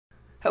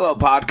Hello,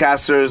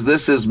 podcasters.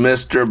 This is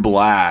Mr.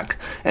 Black,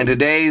 and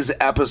today's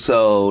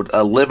episode,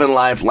 Living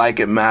Life Like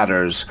It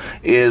Matters,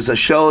 is a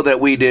show that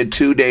we did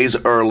 2 days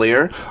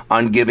earlier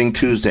on Giving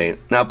Tuesday.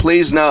 Now,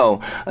 please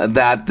know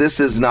that this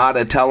is not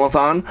a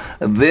telethon.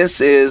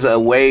 This is a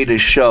way to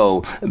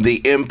show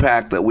the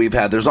impact that we've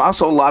had. There's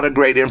also a lot of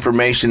great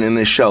information in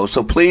this show,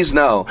 so please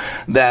know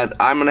that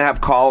I'm going to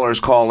have callers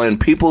call in,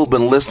 people who've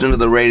been listening to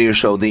the radio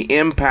show, the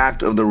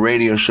impact of the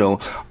radio show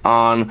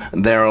on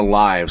their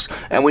lives.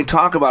 And we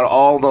talk about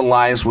all the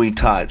lives we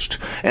touched.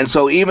 And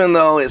so even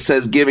though it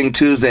says Giving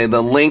Tuesday,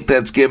 the link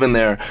that's given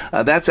there,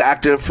 that's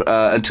active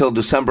until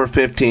December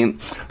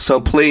 15th.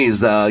 So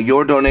please,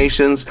 your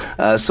donations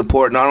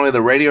support not only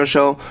the radio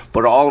show,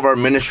 but all of our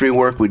ministry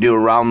work we do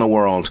around the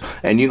world.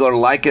 And you go to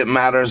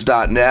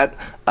likeitmatters.net,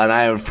 and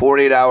I have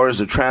 48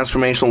 hours of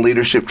transformational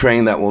leadership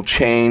training that will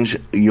change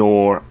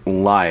your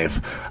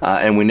life.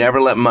 And we never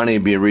let money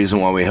be a reason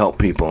why we help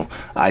people.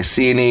 I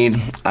see a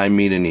need, I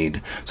meet a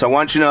need. So I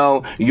want you to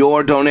know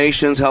your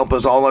donations help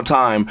us all the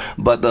time,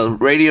 but the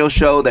radio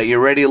show that you're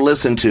ready to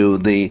listen to,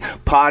 the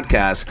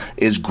podcast,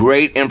 is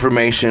great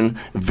information,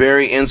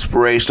 very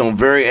inspirational,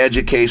 very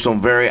educational,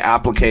 very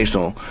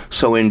applicational.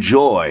 So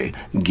enjoy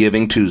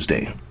Giving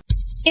Tuesday.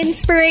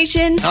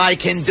 Inspiration. I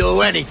can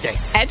do anything.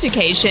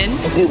 Education.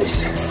 Let's do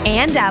this.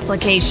 And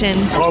application.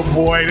 Oh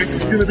boy, this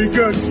is going to be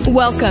good.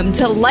 Welcome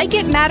to Like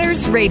It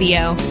Matters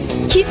Radio.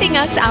 Keeping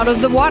us out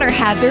of the water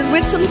hazard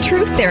with some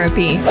truth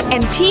therapy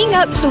and teeing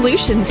up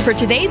solutions for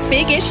today's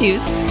big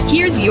issues.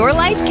 Here's your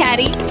life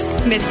caddy,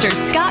 Mr.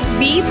 Scott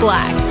B.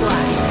 Black.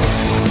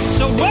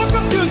 So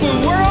welcome to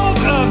the world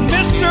of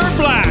Mr.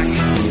 Black.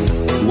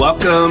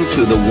 Welcome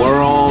to the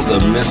world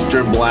of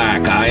Mr.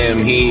 Black. I am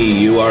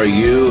he, you are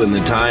you, and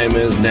the time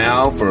is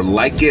now for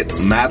Like It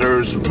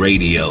Matters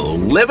Radio.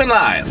 Living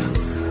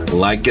life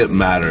like it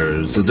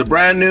matters. It's a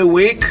brand new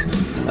week,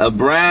 a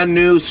brand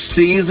new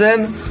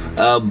season,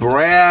 a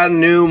brand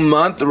new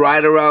month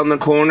right around the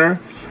corner.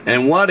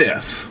 And what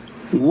if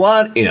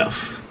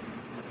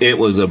it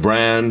was a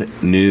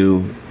brand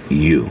new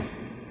you?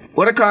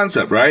 What a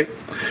concept, right?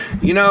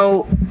 You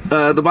know,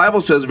 the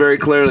Bible says very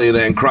clearly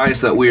that in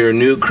Christ that we are a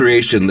new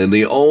creation, that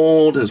the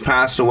old has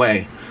passed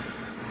away,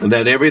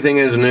 that everything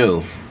is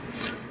new.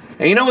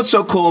 And you know what's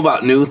so cool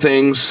about new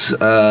things?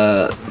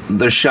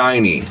 They're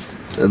shiny,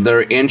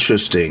 they're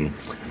interesting.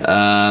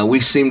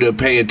 We seem to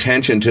pay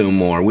attention to them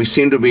more. We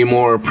seem to be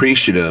more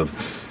appreciative.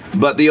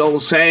 But the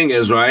old saying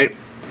is, right,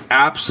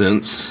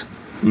 absence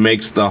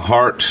makes the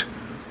heart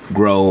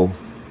grow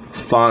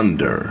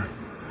fonder.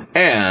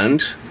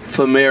 And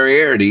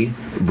familiarity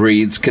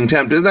breeds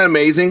contempt. Isn't that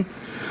amazing?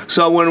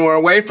 So when we're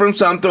away from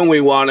something,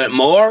 we want it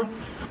more.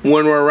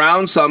 When we're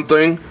around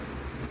something,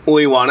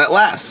 we want it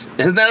less.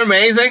 Isn't that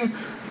amazing?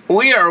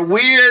 We are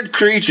weird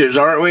creatures,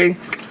 aren't we?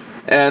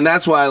 And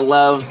that's why I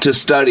love to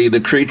study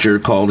the creature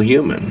called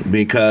human,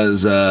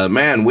 because,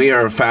 man, we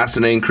are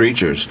fascinating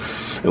creatures.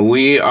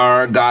 We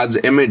are God's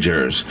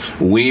imagers.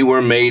 We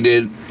were made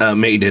we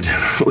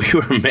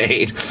were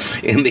made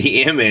in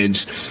the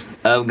image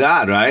of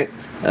God, right?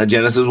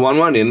 Genesis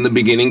 1:1, in the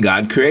beginning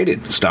God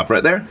created. Stop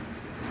right there.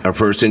 Our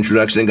first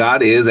introduction to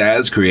God is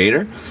as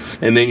creator.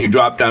 And then you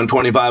drop down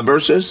 25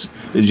 verses.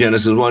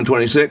 Genesis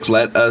 1:26,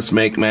 let us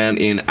make man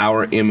in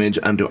our image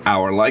unto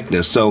our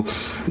likeness. So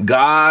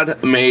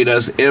God made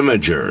us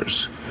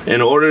imagers.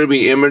 In order to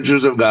be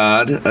imagers of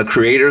God,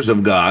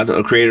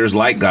 creators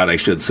like God, I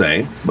should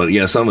say. But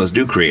yes, some of us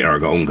do create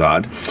our own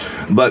God.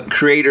 But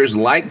creators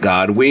like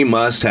God, we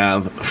must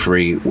have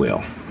free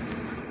will.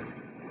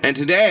 And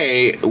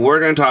today, we're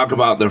going to talk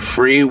about the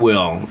free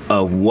will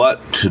of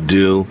what to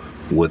do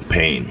with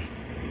pain.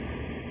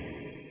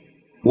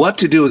 What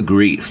to do with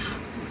grief.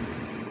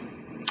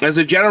 As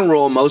a general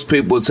rule, most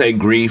people would say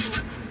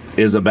grief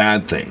is a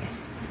bad thing,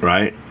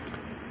 right?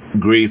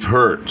 Grief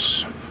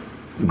hurts.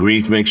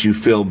 Grief makes you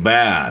feel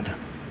bad.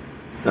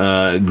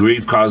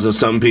 Grief causes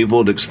some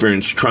people to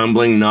experience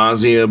trembling,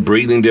 nausea,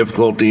 breathing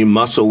difficulty,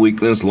 muscle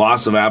weakness,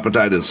 loss of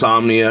appetite,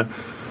 insomnia,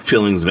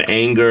 feelings of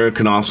anger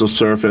can also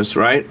surface,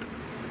 right?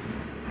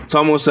 It's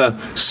almost a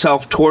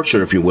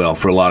self-torture, if you will,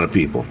 for a lot of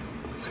people.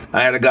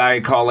 I had a guy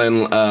call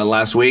in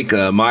last week,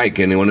 Mike,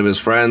 and one of his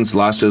friends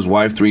lost his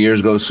wife 3 years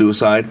ago,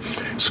 suicide.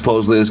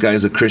 Supposedly this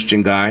guy's a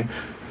Christian guy,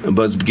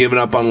 but's given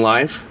up on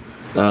life.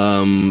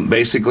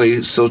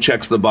 Basically still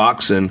checks the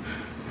box and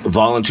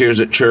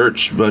volunteers at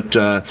church, but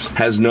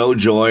has no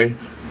joy.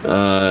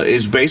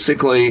 Is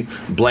basically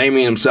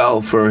blaming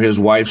himself for his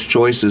wife's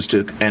choices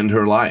to end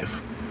her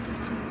life.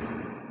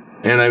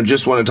 And I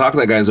just want to talk to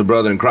that guy as a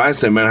brother in Christ.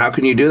 Say, man, how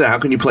can you do that? How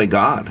can you play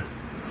God?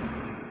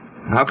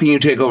 How can you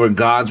take over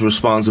God's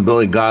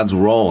responsibility, God's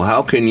role?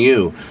 How can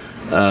you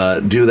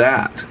do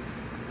that?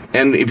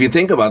 And if you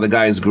think about the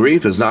guy's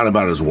grief, it's not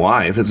about his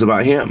wife. It's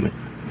about him.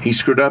 He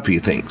screwed up, he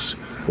thinks.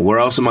 Where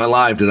else in my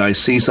life did I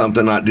see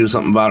something, not do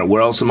something about it?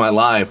 Where else in my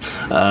life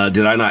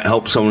did I not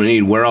help someone in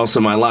need? Where else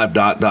in my life, ...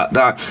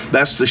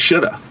 That's the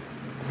shoulda,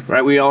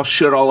 right? We all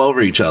should all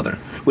over each other.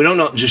 We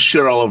don't just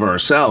should all over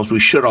ourselves. We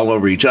should all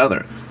over each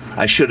other.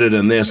 I should have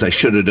done this. I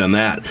should have done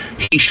that.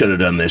 He should have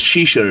done this.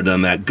 She should have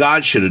done that.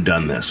 God should have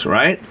done this,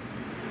 right?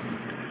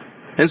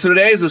 And so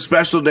today is a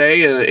special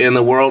day in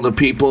the world of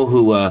people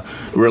who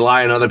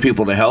rely on other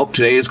people to help.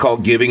 Today is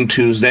called Giving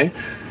Tuesday.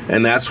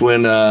 And that's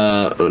when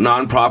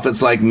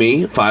nonprofits like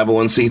me,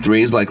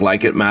 501c3s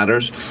like It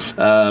Matters,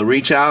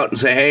 reach out and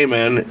say, hey,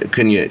 man,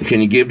 can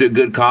you give to a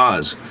good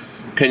cause?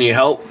 Can you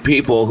help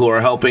people who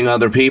are helping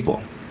other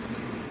people?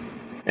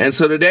 And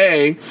so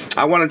today,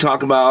 I want to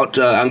talk about,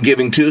 on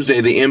Giving Tuesday,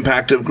 the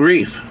impact of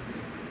grief.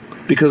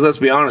 Because let's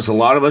be honest, a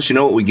lot of us, you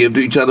know what we give to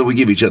each other? We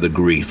give each other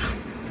grief.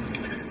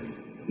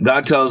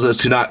 God tells us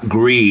to not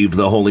grieve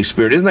the Holy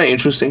Spirit. Isn't that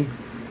interesting?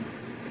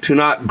 To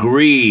not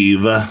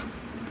grieve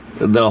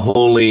the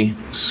Holy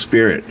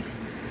Spirit.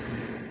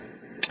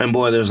 And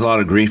boy, there's a lot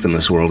of grief in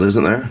this world,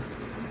 isn't there?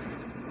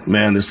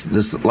 Man,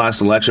 this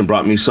last election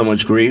brought me so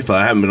much grief.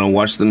 I haven't been able to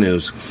watch the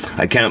news.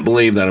 I can't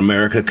believe that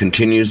America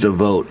continues to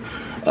vote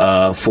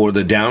for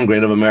the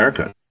downgrade of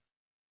America,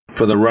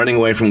 for the running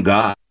away from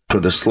God, for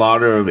the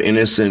slaughter of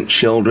innocent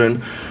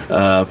children,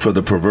 for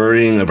the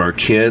perverting of our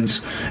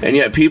kids. And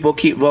yet people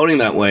keep voting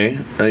that way.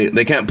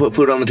 They can't put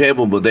food on the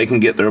table, but they can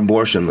get their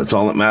abortion. That's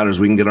all that matters.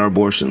 We can get our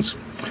abortions.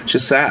 It's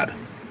just sad.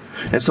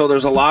 And so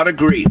there's a lot of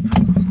grief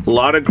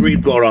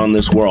going on in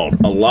this world,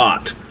 a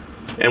lot.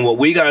 And what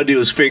we got to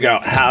do is figure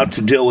out how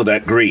to deal with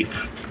that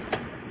grief.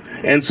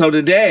 And so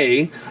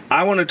today,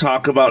 I want to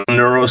talk about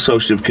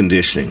neurosocial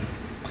conditioning.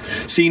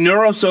 See,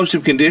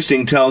 neurosocial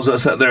conditioning tells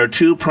us that there are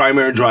two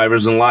primary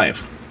drivers in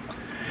life: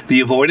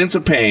 the avoidance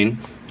of pain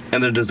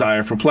and the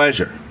desire for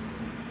pleasure.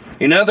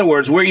 In other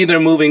words, we're either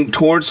moving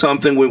towards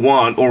something we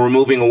want or we're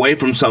moving away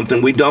from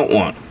something we don't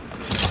want.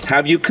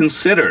 Have you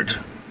considered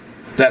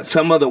that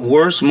some of the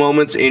worst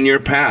moments in your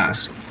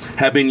past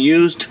have been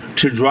used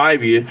to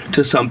drive you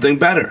to something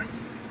better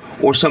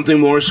or something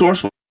more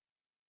resourceful?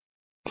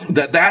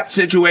 That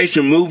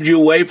situation moved you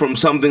away from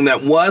something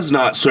that was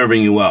not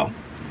serving you well.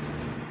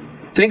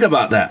 Think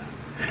about that.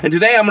 And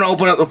today I'm going to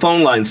open up the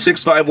phone line,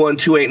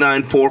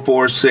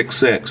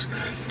 651-289-4466.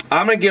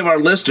 I'm going to give our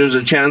listeners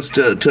a chance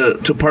to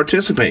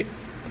participate.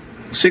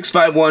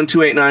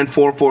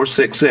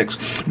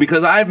 651-289-4466.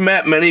 Because I've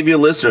met many of you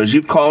listeners.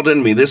 You've called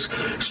in me. This,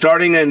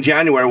 starting in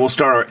January, we'll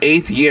start our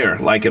 8th year,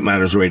 Like It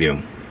Matters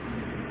Radio.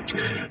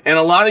 And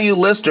a lot of you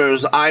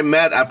listeners I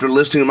met after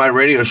listening to my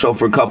radio show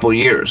for a couple of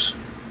years.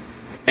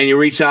 And you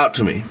reached out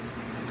to me.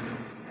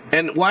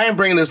 And why I'm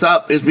bringing this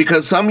up is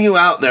because some of you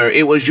out there,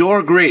 it was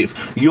your grief,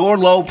 your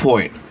low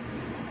point,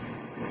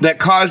 that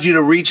caused you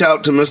to reach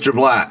out to Mr.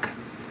 Black.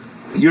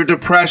 Your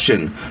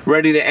depression,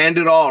 ready to end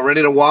it all,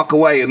 ready to walk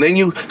away. And then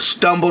you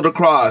stumbled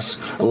across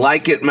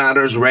Like It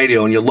Matters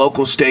Radio in your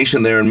local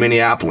station there in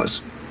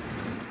Minneapolis.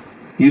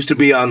 Used to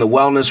be on the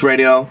Wellness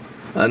Radio.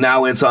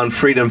 Now it's on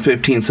Freedom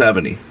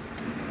 1570.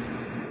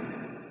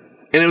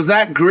 And it was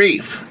that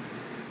grief,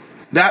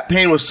 that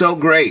pain was so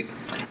great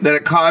that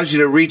it caused you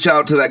to reach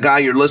out to that guy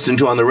you're listening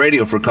to on the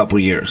radio for a couple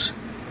of years.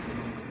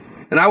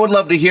 And I would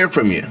love to hear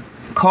from you.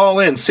 Call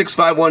in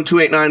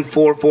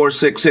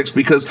 651-289-4466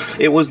 because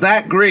it was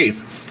that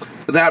grief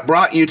that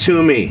brought you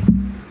to me.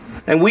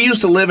 And we used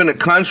to live in a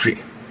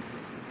country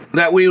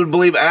that we would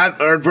believe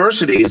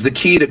adversity is the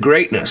key to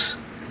greatness.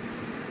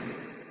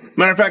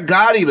 Matter of fact,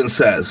 God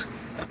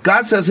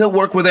says he'll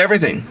work with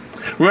everything.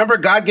 Remember,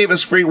 God gave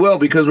us free will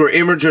because we're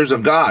imagers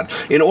of God.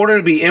 In order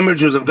to be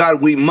imagers of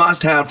God, we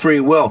must have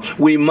free will.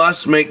 We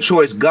must make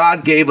choice.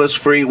 God gave us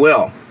free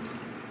will.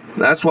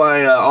 That's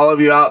why all of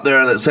you out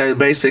there that say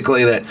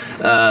basically that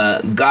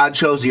God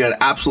chose you had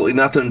absolutely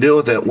nothing to do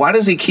with it. Why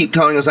does he keep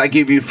telling us, I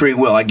give you free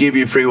will, I give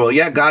you free will?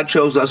 Yeah, God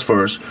chose us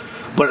first.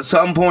 But at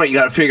some point, you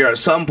got to figure out, at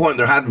some point,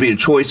 there had to be a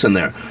choice in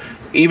there.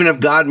 Even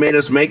if God made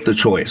us make the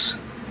choice.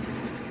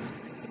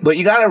 But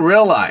you got to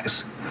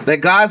realize that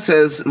God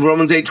says,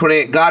 Romans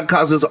 8:28, God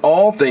causes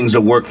all things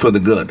to work for the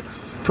good,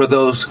 for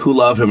those who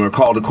love him are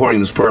called according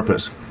to his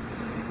purpose.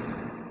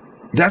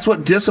 That's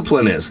what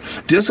discipline is.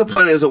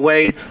 Discipline is a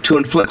way to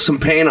inflict some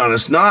pain on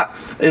us, not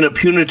in a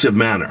punitive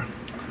manner,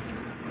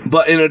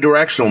 but in a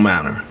directional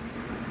manner,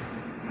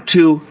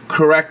 to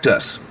correct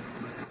us.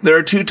 There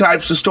are two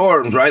types of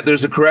storms, right?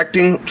 There's a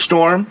correcting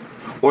storm,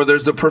 or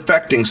there's the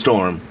perfecting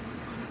storm.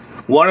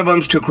 One of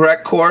them's to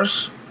correct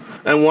course,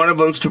 and one of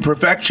them's to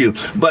perfect you.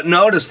 But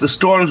notice the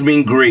storms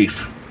mean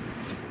grief.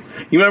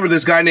 You remember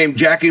this guy named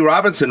Jackie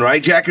Robinson,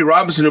 right? Jackie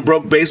Robinson, who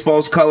broke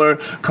baseball's color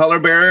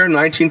barrier in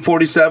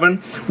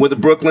 1947 with the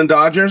Brooklyn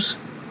Dodgers.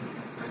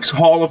 He's a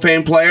Hall of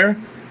Fame player.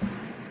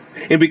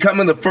 In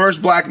becoming the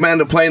first black man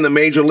to play in the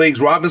major leagues,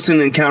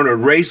 Robinson encountered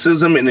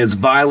racism in its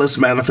vilest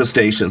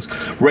manifestations.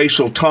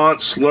 Racial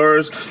taunts,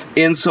 slurs,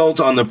 insults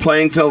on the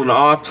playing field and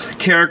off,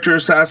 character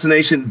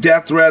assassination,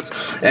 death threats,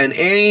 and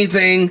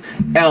anything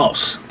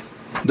else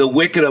the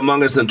wicked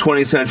among us in the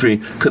 20th century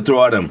could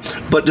throw at him.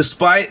 But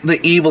despite the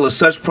evil of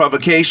such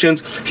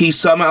provocations, he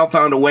somehow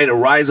found a way to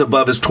rise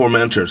above his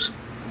tormentors.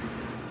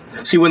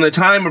 See, when the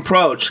time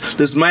approached,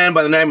 this man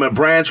by the name of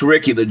Branch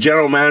Rickey, the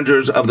general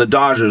managers of the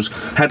Dodgers,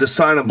 had to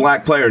sign a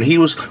black player, and he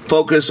was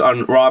focused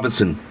on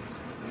Robinson.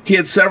 He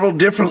had several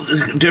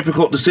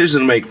difficult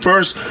decisions to make.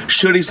 First,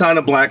 should he sign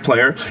a black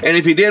player? And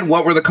if he did,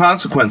 what were the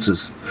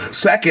consequences?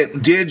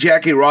 Second, did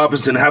Jackie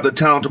Robinson have the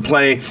talent to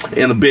play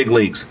in the big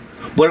leagues?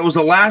 But it was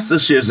the last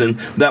decision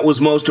that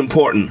was most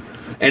important,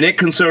 and it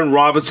concerned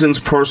Robinson's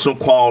personal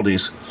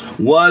qualities.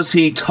 Was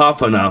he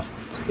tough enough,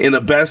 in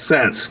the best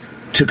sense,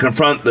 to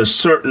confront the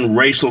certain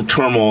racial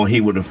turmoil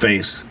he would have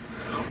faced?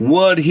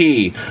 Would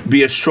he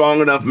be a strong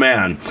enough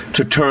man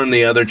to turn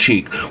the other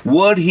cheek?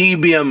 Would he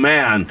be a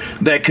man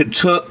that could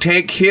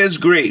take his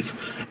grief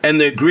and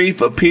the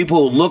grief of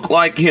people who look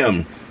like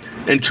him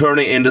and turn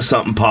it into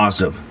something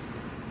positive?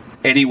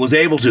 And he was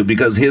able to,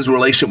 because his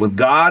relationship with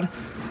God,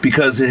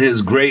 because of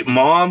his great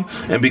mom,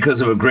 and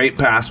because of a great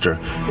pastor.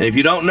 And if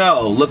you don't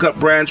know, look up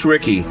Branch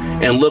Rickey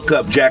and look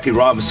up Jackie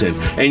Robinson,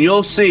 and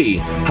you'll see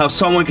how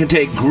someone can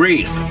take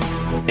grief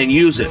and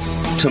use it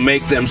to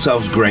make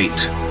themselves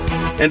great.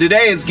 And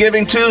today is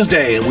Giving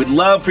Tuesday, and we'd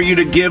love for you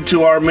to give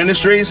to our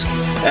ministries.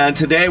 And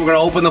today we're going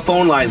to open the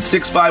phone line,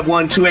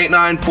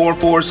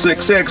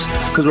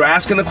 651-289-4466, because we're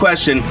asking the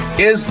question,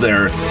 is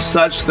there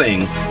such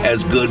thing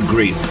as good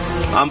grief?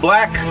 I'm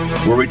Black.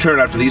 We'll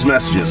return after these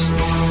messages.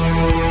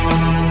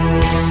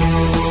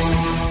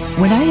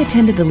 When I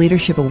attended the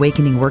Leadership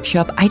Awakening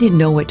workshop, I didn't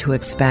know what to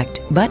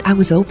expect, but I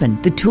was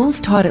open. The tools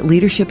taught at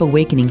Leadership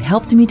Awakening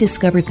helped me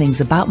discover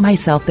things about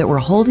myself that were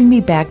holding me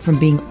back from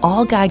being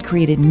all God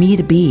created me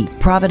to be.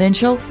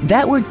 Providential?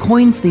 That word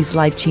coins these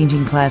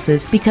life-changing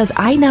classes because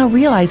I now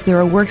realize there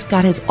are works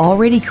God has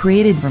already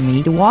created for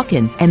me to walk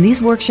in, and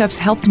these workshops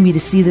helped me to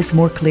see this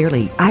more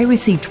clearly. I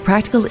received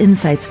practical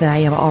insights that I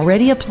am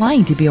already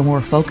applying to be a more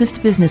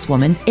focused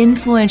businesswoman,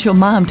 influential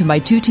mom to my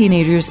 2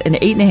 teenagers, an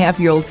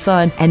 8.5-year-old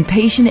son, and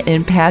patient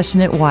and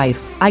passionate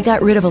wife. I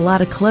got rid of a lot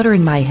of clutter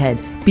in my head.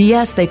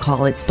 BS, they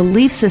call it,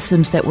 belief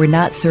systems that were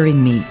not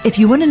serving me. If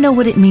you want to know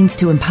what it means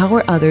to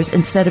empower others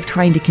instead of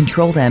trying to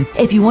control them,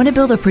 if you want to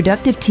build a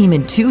productive team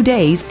in 2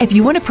 days, if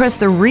you want to press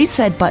the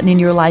reset button in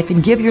your life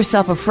and give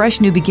yourself a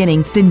fresh new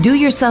beginning, then do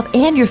yourself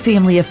and your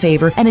family a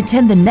favor and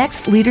attend the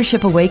next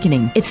Leadership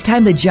Awakening. It's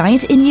time the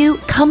giant in you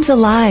comes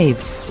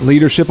alive.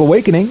 Leadership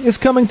Awakening is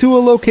coming to a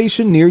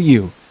location near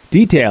you.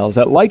 Details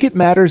at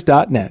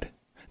likeitmatters.net.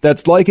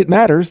 That's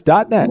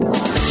likeitmatters.net.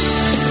 Welcome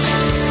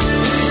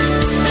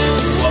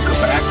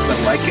back to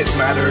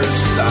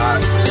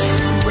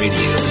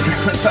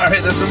likeitmatters.radio. Sorry,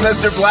 this is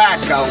Mr. Black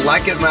on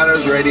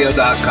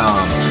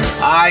likeitmattersradio.com.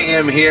 I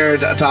am here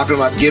talking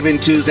about Giving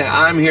Tuesday.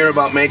 I'm here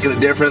about making a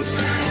difference,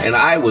 and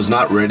I was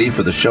not ready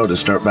for the show to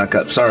start back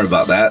up. Sorry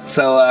about that.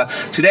 So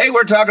today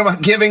we're talking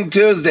about Giving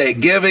Tuesday,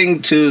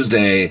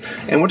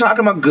 and we're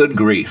talking about good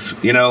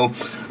grief. You know,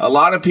 a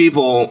lot of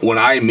people, when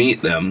I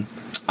meet them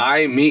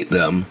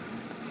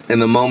in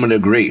the moment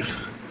of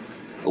grief.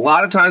 A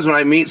lot of times when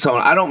I meet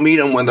someone, I don't meet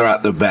them when they're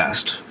at their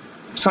best.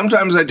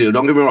 Sometimes I do,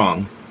 don't get me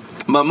wrong.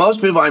 But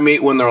most people I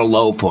meet when they're a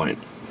low point,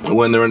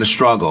 when they're in a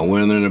struggle,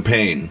 when they're in a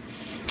pain.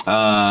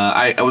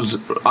 I was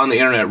on the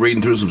internet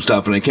reading through some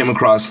stuff, and I came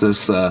across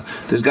this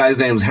guy's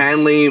name's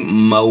Hanley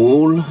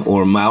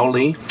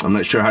Mowley. I'm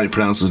not sure how to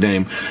pronounce his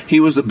name.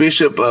 He was the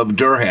Bishop of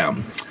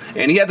Durham,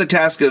 and he had the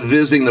task of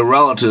visiting the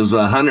relatives of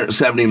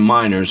 170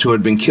 miners who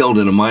had been killed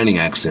in a mining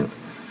accident.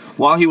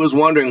 While he was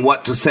wondering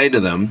what to say to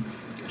them,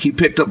 he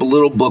picked up a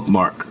little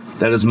bookmark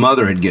that his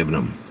mother had given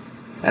him.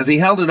 As he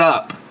held it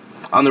up,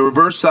 on the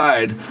reverse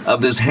side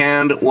of this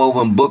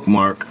hand-woven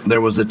bookmark, there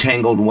was a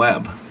tangled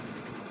web.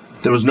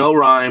 There was no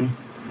rhyme,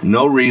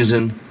 no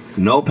reason,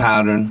 no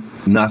pattern,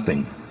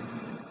 nothing.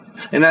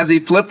 And as he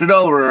flipped it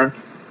over,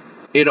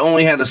 it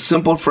only had a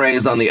simple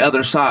phrase on the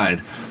other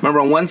side. Remember,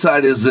 on one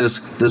side is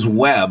this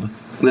web,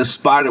 this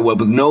spider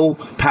web with no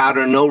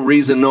pattern, no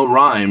reason, no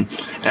rhyme.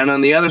 And on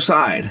the other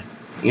side,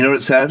 you know what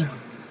it said?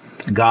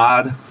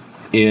 God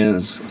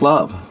is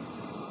love.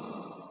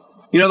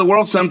 You know, the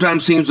world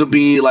sometimes seems to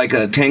be like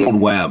a tangled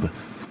web.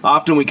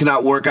 Often we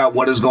cannot work out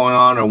what is going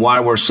on or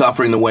why we're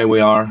suffering the way we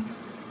are.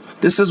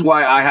 This is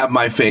why I have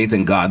my faith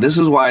in God. This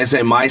is why I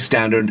say my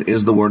standard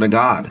is the Word of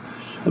God.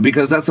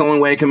 Because that's the only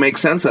way I can make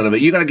sense out of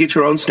it. You got to get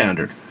your own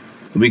standard.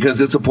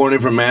 Because it's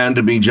appointed for man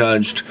to be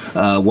judged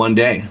one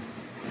day.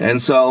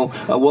 And so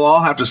we'll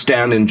all have to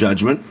stand in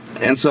judgment.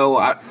 And so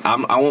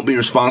I won't be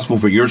responsible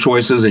for your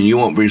choices, and you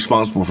won't be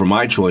responsible for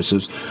my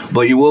choices,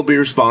 but you will be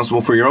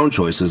responsible for your own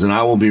choices, and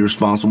I will be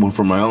responsible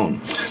for my own.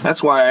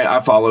 That's why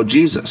I follow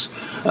Jesus.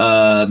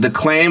 The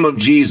claim of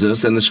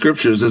Jesus and the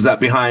scriptures is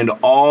that behind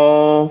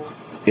all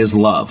is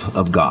love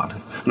of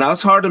God. Now,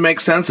 it's hard to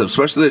make sense of,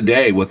 especially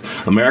today with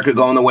America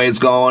going the way it's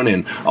going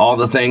and all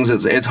the things.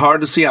 It's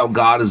hard to see how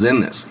God is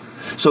in this.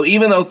 So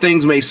even though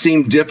things may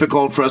seem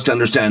difficult for us to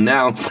understand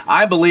now,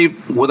 I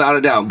believe, without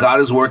a doubt, God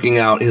is working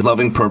out his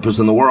loving purpose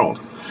in the world.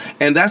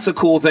 And that's the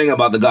cool thing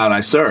about the God I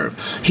serve.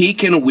 He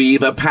can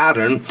weave a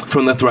pattern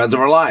from the threads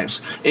of our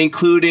lives,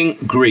 including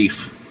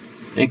grief,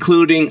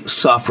 including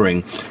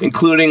suffering,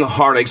 including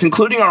heartaches,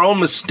 including our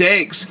own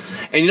mistakes.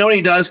 And you know what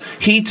he does?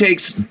 He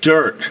takes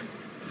dirt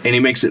and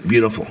he makes it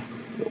beautiful.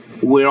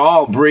 We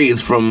all breathe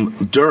from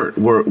dirt.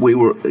 We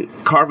were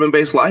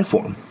carbon-based life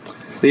form.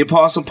 The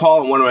Apostle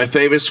Paul, in one of my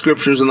favorite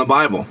scriptures in the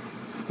Bible,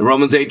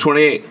 Romans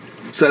 8:28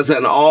 says that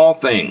in all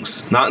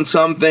things, not in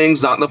some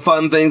things, not in the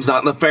fun things,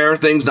 not in the fair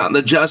things, not in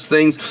the just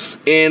things,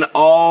 in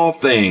all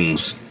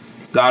things,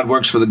 God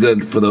works for the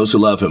good for those who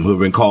love him, who have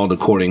been called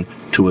according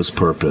to his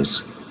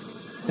purpose.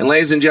 And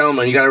ladies and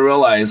gentlemen, you got to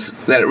realize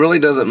that it really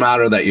doesn't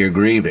matter that you're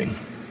grieving.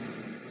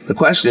 The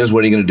question is,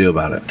 what are you going to do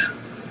about it?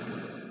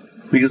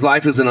 Because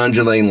life is an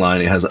undulating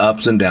line. It has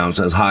ups and downs,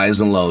 it has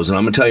highs and lows. And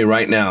I'm going to tell you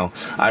right now,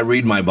 I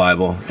read my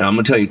Bible, and I'm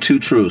going to tell you two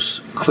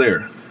truths,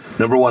 clear.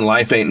 Number one,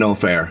 life ain't no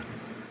fair.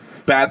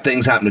 Bad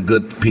things happen to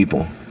good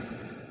people.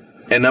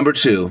 And number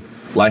two,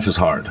 life is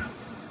hard.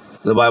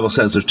 The Bible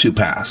says there's two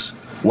paths.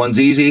 One's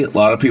easy, a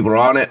lot of people are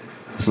on it.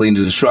 It's leading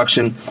to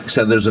destruction. It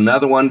said there's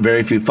another one,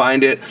 very few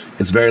find it.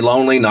 It's very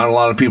lonely, not a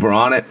lot of people are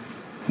on it.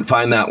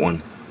 Find that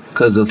one,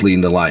 because it's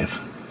leading to life.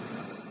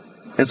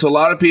 And so a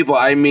lot of people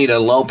I meet at a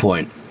low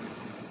point,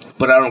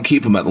 but I don't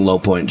keep them at the low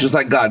point. Just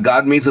like God.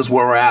 God meets us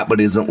where we're at, but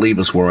he doesn't leave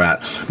us where we're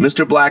at.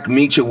 Mr. Black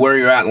meets you where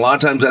you're at, and a lot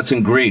of times that's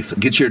in grief. It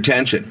gets your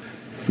attention.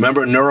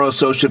 Remember,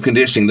 neuroassociative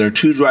conditioning, there are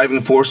two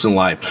driving forces in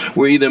life.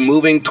 We're either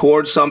moving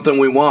towards something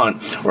we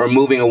want or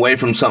moving away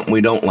from something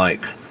we don't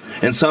like.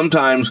 And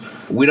sometimes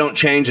we don't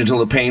change until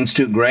the pain's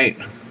too great.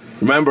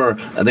 Remember,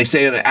 they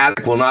say an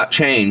addict will not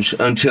change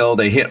until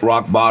they hit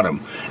rock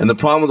bottom. And the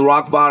problem with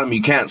rock bottom,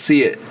 you can't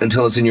see it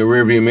until it's in your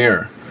rearview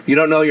mirror. You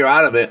don't know you're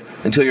out of it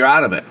until you're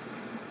out of it.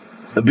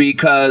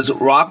 Because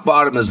rock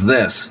bottom is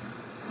this.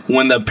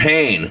 When the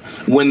pain,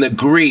 when the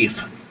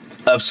grief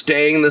of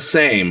staying the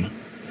same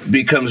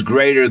becomes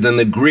greater than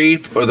the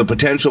grief or the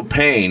potential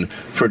pain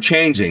for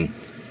changing,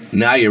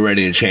 now you're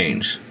ready to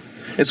change.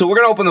 And so we're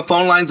going to open the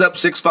phone lines up,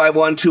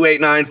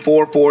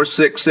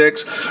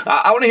 651-289-4466.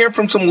 I want to hear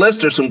from some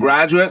listeners, some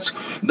graduates,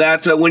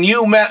 that when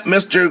you met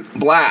Mr.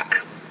 Black,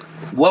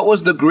 what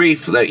was the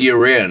grief that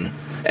you're in?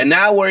 And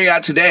now where you're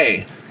at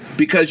today,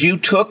 because you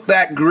took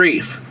that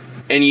grief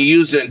and you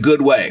used it in a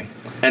good way.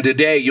 And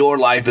today your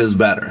life is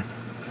better.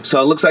 So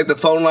it looks like the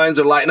phone lines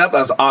are lighting up.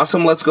 That's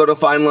awesome. Let's go to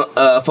phone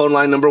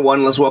line number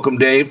one. Let's welcome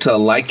Dave to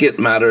Like It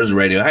Matters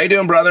Radio. How you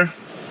doing, brother?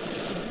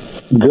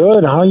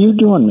 Good. How you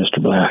doing,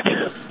 Mr. Black?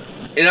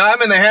 You know,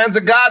 I'm in the hands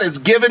of God. It's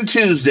Giving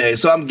Tuesday,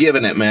 so I'm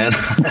giving it, man.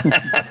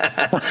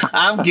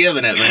 I'm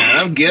giving it, man.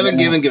 I'm giving.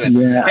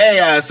 Yeah.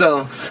 Hey,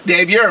 so,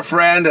 Dave, you're a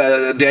friend.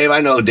 Dave,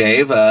 I know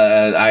Dave.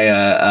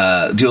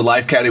 I do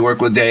life caddy work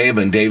with Dave,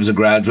 and Dave's a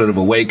graduate of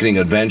Awakening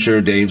Adventure.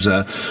 Dave's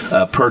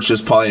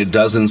purchased probably a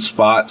dozen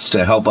spots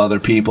to help other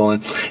people.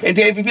 And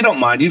Dave, if you don't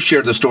mind, you've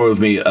shared the story with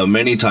me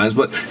many times,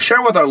 but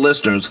share with our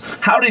listeners,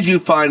 how did you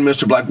find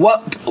Mr. Black?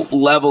 What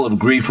level of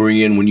grief were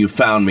you in when you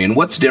found me, and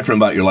what's different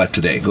about your life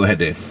today? Go ahead,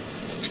 Dave.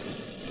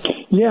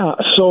 Yeah,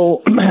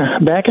 so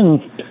back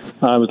in,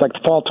 it was like the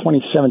fall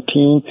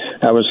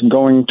 2017, I was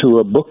going to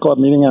a book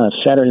club meeting on a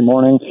Saturday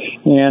morning,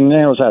 and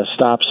I was at a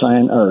stop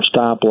sign or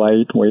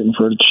stoplight waiting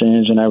for it to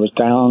change, and I was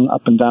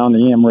up and down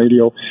the AM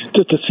radio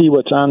just to see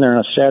what's on there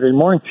on a Saturday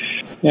morning,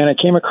 and I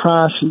came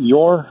across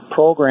your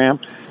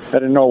program.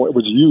 I didn't know it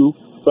was you,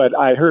 but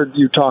I heard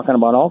you talking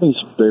about all these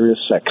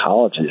various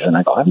psychologies, and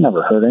I go, I've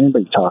never heard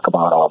anybody talk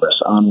about all this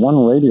on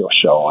one radio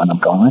show, and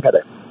I'm going, I got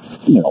to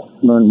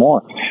learn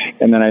more.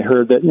 And then I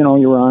heard that, you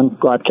were on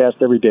broadcast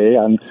every day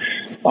on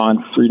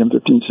Freedom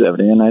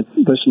 1570, and I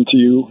listened to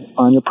you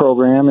on your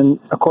program. And,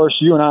 of course,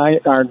 you and I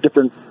are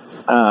different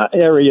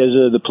areas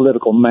of the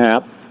political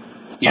map.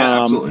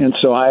 Yeah, absolutely. And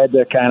so I had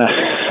to kind of,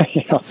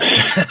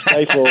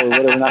 stifle or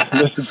whatever, not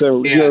listen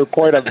to your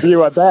point of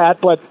view of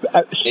that. But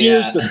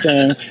here's the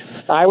thing.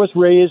 I was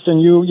raised, and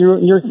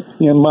you're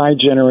in my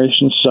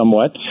generation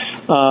somewhat,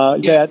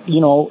 that,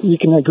 you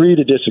can agree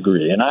to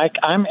disagree. And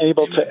I'm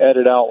able to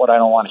edit out what I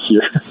don't want to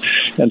hear.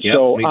 And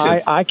so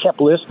I kept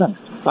listening.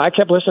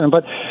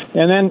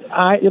 And then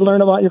I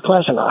learned about your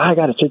class. I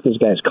got to take this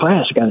guy's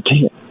class. I got to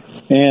take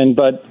it.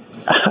 But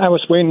I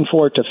was waiting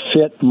for it to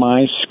fit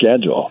my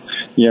schedule,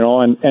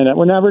 and it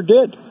never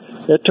did.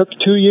 It took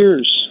 2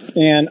 years,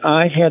 and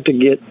I had to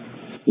get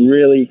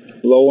really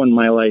low in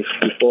my life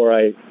before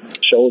I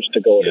chose to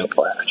go to the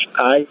class.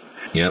 I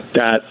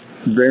got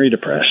very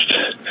depressed.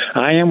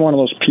 I am one of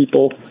those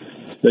people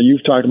that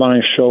you've talked about on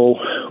your show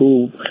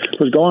who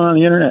was going on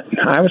the internet.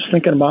 I was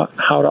thinking about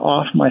how to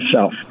off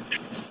myself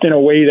in a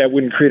way that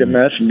wouldn't create a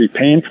mess and be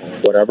painful,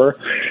 whatever.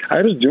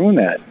 I was doing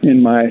that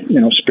in my,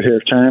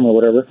 spare time or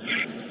whatever.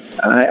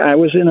 I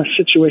was in a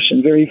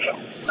situation, very,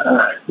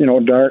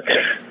 dark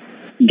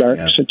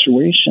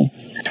situation.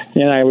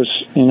 And I was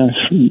I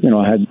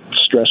had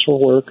stressful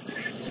work.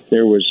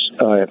 There was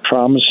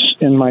problems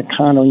in my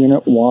condo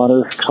unit,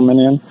 water coming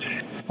in.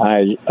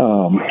 I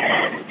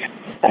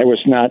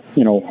was not,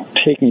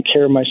 taking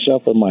care of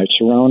myself or my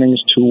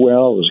surroundings too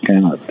well. It was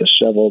kind of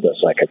disheveled.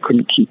 It's like I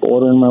couldn't keep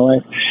order in my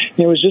life. And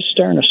it was just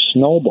starting to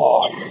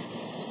snowball.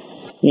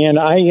 And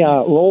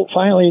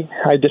finally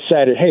I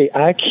decided, hey,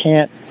 I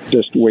can't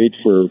just wait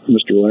for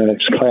Mr.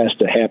 Lennox's class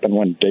to happen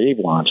when Dave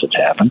wants it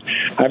to happen.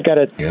 I've got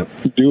to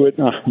do it.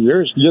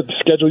 The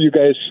schedule you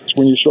guys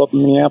when you show up in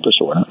Minneapolis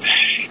or whatever.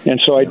 And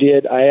so I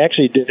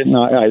actually did it, and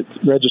I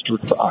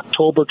registered for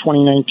October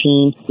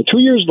 2019, 2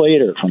 years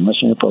later from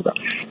listening to the program.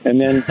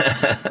 And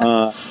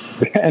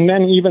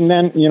then, even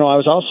then, I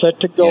was all set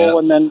to go,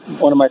 and then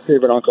one of my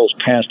favorite uncles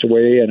passed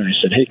away, and I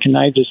said, hey, can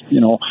I just,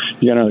 you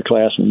got another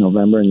class in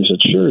November? And he said,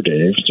 sure,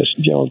 Dave,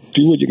 just,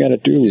 do what you got to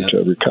do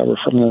to recover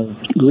from the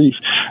grief,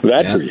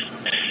 grief.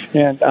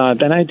 And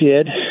then I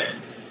did.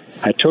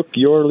 I took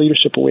your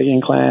Leadership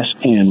Awakening class,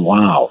 and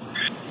wow,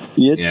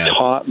 it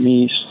taught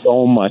me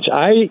so much.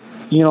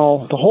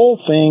 The whole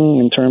thing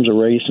in terms of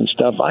race and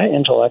stuff, I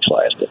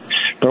intellectualized it.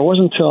 But it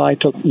wasn't until I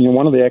took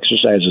one of the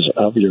exercises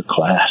of your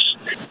class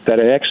that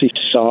I actually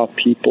saw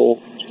people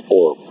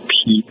for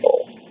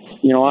people.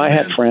 I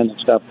had friends and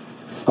stuff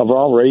of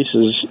all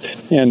races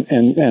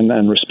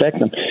and respect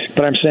them.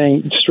 But I'm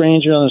saying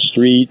strangers on the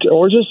street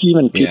or just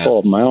even people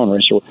of my own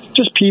race, or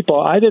just people.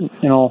 I didn't,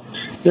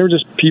 they were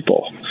just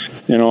people.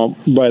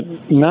 But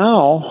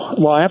now,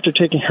 after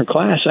taking her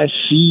class, I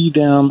see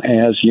them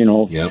as,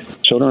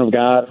 children of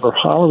God, or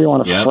however you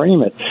want to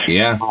frame it.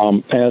 Yeah.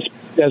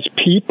 As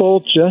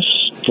people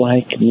just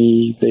like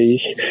me. They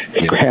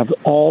have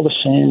all the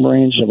same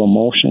range of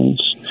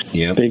emotions.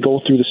 Yep. They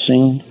go through the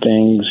same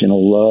things,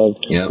 love,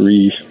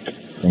 grief,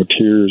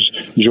 tears,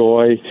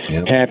 joy,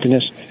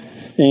 happiness,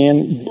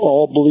 and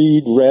all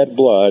bleed red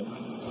blood,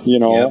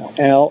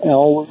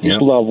 all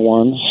loved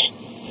ones.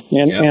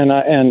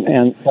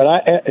 But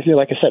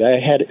like I said, I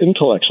had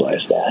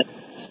intellectualized that,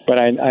 but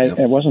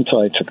it wasn't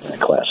until I took that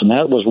class, and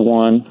that was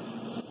one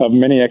of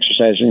many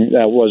exercises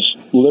that was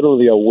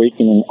literally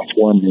awakening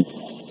for me.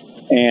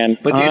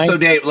 So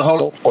Dave,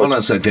 hold on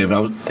a sec, Dave.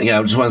 I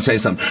just want to say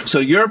something. So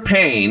your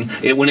pain,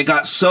 when it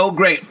got so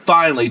great,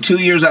 finally, 2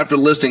 years after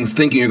listening,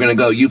 thinking you're going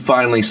to go, you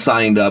finally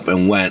signed up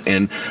and went.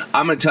 And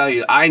I'm going to tell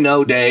you, I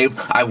know Dave.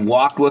 I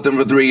walked with him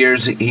for 3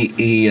 years.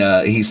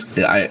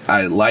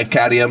 I life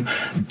caddy him.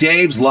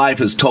 Dave's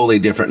life is totally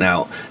different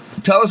now.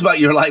 Tell us about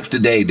your life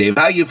today, Dave.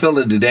 How you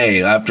feeling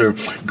today after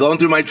going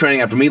through my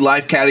training, after me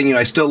life caddying you?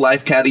 I still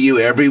life caddy you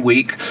every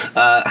week.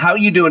 How are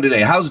you doing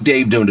today? How's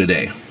Dave doing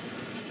today?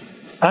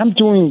 I'm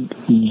doing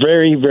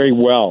very, very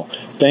well.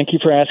 Thank you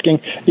for asking.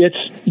 It's,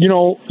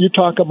 you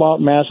talk about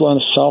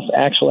Maslow's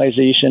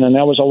self-actualization, and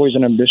that was always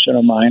an ambition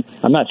of mine.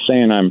 I'm not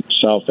saying I'm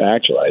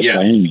self-actualized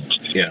by any means,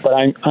 but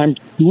I'm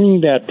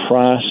doing that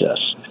process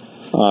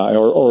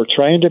or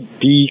trying to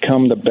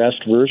become the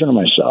best version of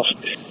myself.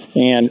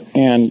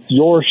 And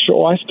your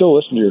show, I still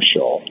listen to your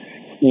show.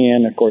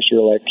 And, of course,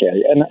 you're a life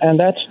caddy. And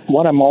that's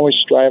what I'm always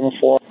striving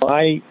for.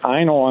 I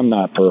know I'm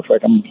not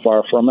perfect. I'm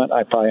far from it.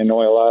 I probably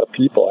annoy a lot of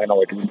people. I know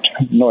I can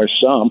annoy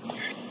some.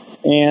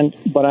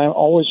 But I'm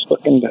always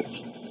looking to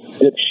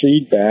get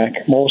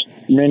feedback.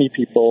 Many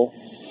people,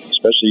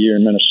 especially here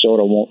in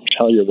Minnesota, won't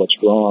tell you what's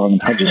wrong.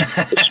 I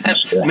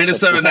just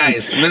Minnesota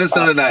nice.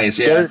 Minnesota nice,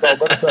 yeah.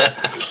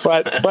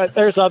 But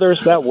there's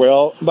others that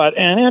will.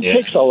 And it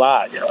takes a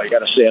lot. You got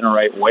to say it in the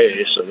right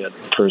way so that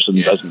person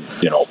doesn't,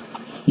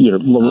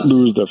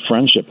 lose the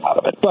friendship out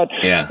of it. But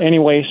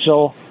anyway,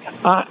 so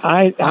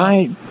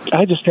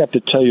I just have to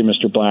tell you,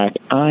 Mr. Black,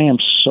 I am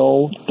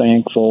so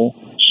thankful,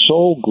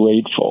 so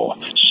grateful,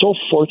 so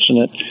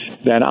fortunate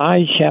that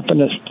I happen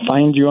to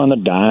find you on the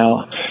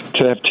dial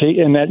to have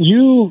taken that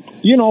you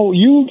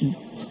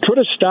could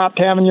have stopped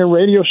having your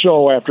radio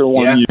show after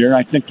 1 year.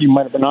 I think you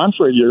might have been on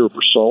for a year or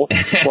so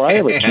before I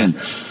ever came.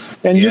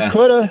 And you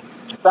could have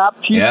stop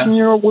teaching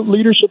your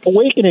Leadership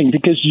Awakening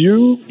because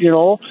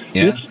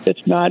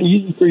it's not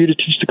easy for you to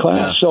teach the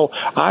class. So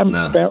I'm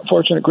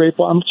fortunate,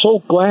 grateful. I'm so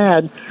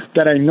glad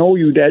that I know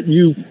you, that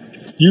you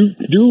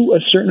do a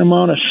certain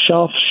amount of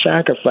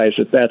self-sacrifice,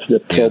 if that's the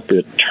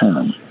appropriate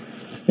term.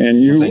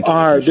 And you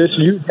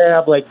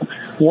have like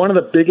one of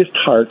the biggest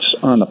hearts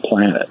on the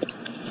planet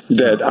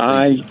that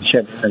I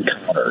have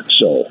encountered.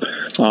 So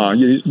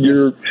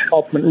you're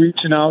helping,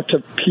 reaching out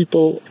to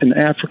people in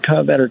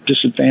Africa that are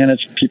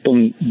disadvantaged, people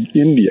in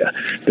India.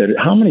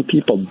 How many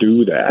people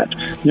do that?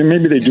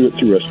 Maybe they do it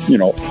through a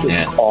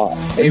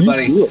cause. Hey,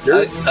 buddy,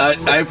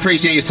 I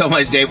appreciate you so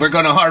much, Dave. We're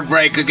going to hard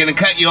break. We're going to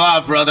cut you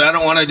off, brother. I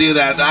don't want to do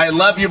that. I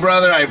love you,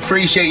 brother. I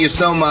appreciate you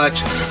so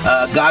much.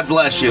 God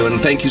bless you,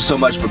 and thank you so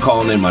much for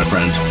calling in, my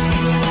friend.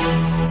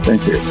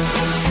 Thank you.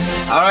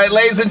 All right,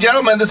 ladies and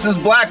gentlemen, this is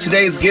Black.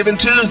 Today is Giving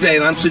Tuesday,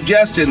 and I'm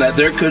suggesting that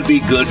there could be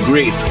good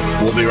grief.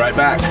 We'll be right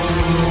back.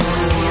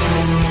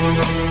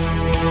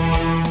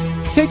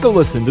 Take a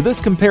listen to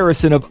this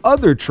comparison of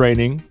other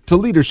training to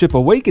Leadership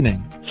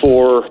Awakening.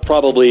 For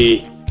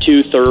probably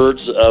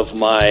 2/3 of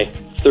my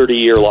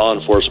 30-year law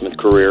enforcement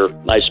career,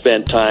 I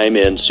spent time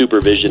in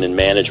supervision and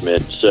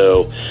management.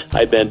 So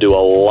I've been to a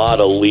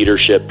lot of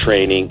leadership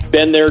training.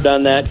 Been there,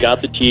 done that,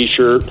 got the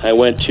T-shirt. I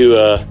went to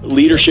a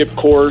leadership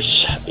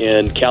course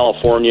in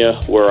California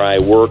where I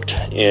worked,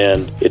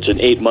 and it's an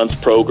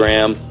 8-month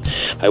program.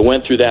 I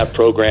went through that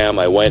program.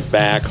 I went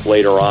back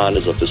later on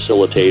as a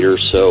facilitator.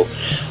 So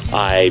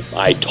I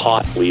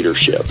taught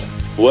leadership.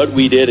 What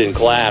we did in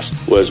class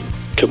was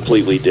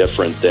completely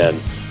different than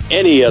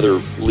any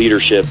other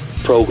leadership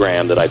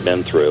program that I've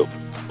been through.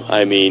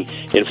 I mean,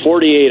 in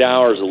 48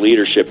 hours of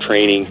leadership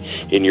training,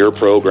 in your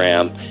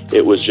program.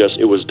 It was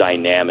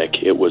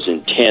dynamic. It was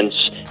intense.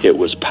 It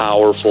was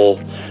powerful.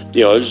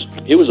 It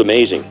was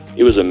amazing.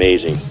 It was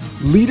amazing.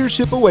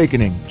 Leadership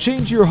Awakening.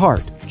 Change your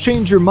heart.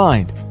 Change your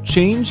mind.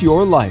 Change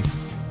your life.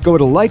 Go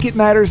to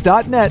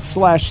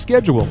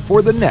likeitmatters.net/schedule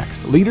for the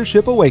next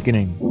Leadership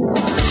Awakening.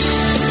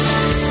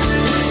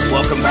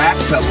 Welcome back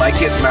to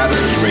Like It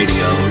Matters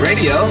Radio.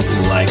 Radio,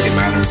 like it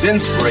matters,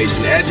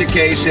 inspiration,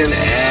 education,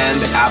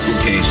 and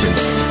application.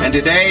 And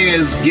today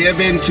is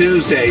Giving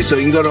Tuesday, so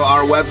you can go to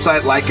our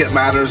website,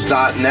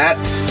 likeitmatters.net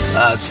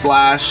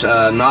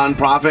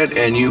 /nonprofit,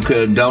 and you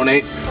could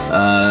donate.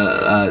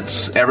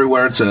 It's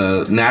everywhere. It's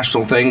a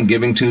national thing,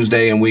 Giving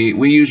Tuesday, and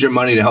we use your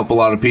money to help a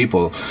lot of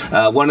people.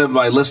 One of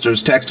my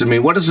listeners texted me,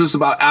 "What is this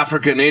about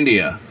Africa and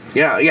India?"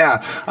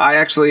 Yeah. I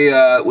actually,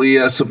 we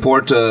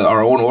support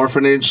our own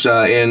orphanage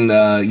in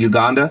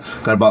Uganda.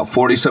 Got about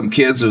 40-some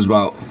kids. There's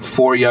about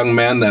 4 young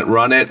men that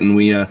run it, and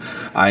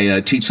I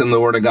teach them the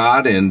Word of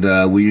God, and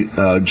we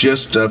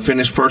just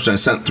finished purchasing. I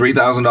sent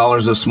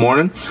 $3,000 this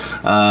morning,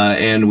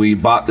 and we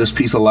bought this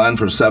piece of land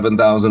for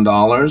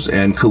 $7,000,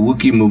 and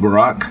Kawuki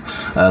Mubarak,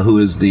 who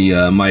is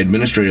my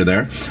administrator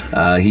there,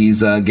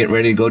 he's getting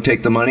ready to go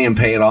take the money and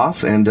pay it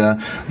off, and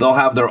they'll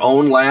have their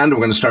own land. We're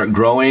going to start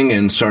growing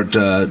and start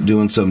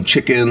doing some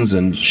chickens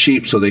and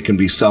sheep so they can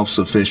be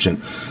self-sufficient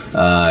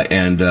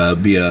and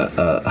be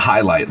a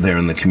highlight there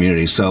in the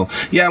community. So,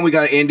 yeah, we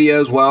got India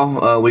as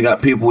well. We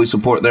got people we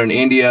support there in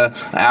India.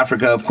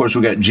 Africa, of course,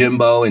 we got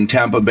Jimbo in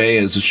Tampa Bay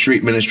as a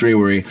street ministry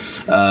where he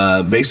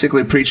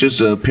basically preaches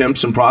to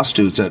pimps and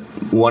prostitutes at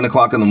 1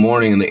 o'clock in the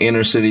morning in the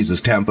inner cities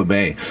of Tampa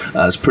Bay.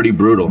 It's pretty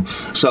brutal.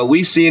 So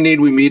we see a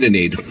need, we meet a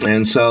need.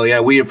 And so, yeah,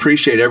 we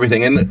appreciate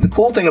everything. And the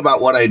cool thing about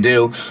what I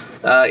do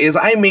is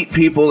I meet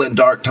people in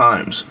dark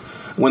times.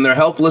 When they're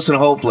helpless and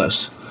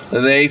hopeless,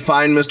 they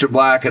find Mr.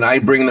 Black, and I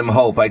bring them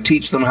hope. I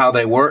teach them how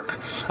they work.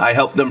 I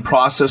help them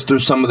process through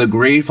some of the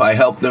grief. I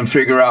help them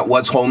figure out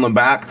what's holding them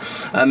back.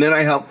 And then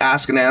I help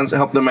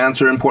them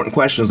answer important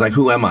questions like,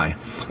 who am I?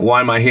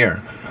 Why am I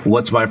here?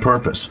 What's my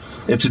purpose?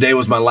 If today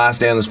was my last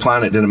day on this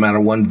planet, it didn't matter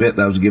one bit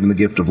that I was given the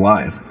gift of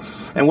life.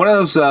 And one of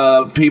those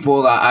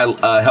people that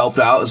I helped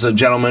out is a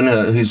gentleman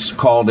who's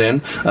called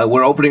in.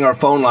 We're opening our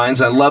phone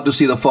lines. I love to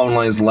see the phone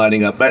lines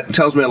lighting up. That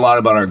tells me a lot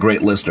about our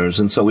great listeners.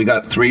 And so we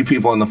got 3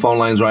 people on the phone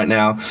lines right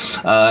now.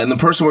 And the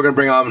person we're going to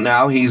bring on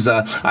now,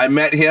 I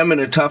met him in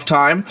a tough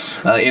time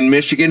in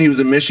Michigan. He was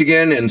in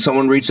Michigan, and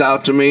someone reached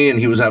out to me, and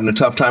he was having a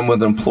tough time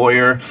with an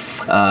employer.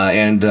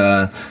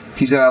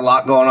 He's got a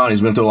lot going on.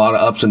 He's been through a lot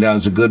of ups and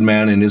downs. He's a good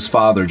man, and his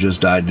father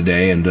just died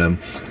today. And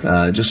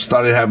just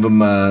thought I'd have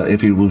him, if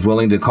he was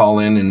willing to call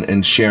in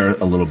and share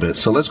a little bit.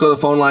 So let's go to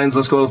the phone lines.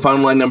 Let's go to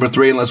phone line number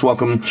 3, and let's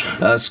welcome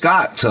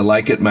Scott to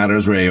Like It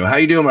Matters Radio. How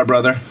you doing, my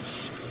brother?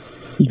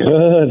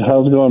 Good.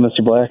 How's it going,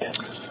 Mr. Black?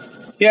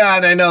 Yeah,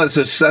 and I know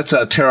that's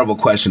a terrible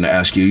question to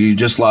ask you. You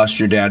just lost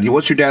your dad.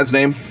 What's your dad's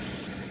name?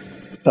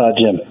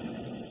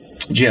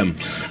 Jim.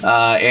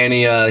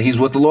 And he's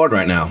with the Lord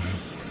right now.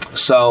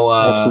 So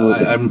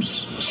I'm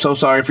so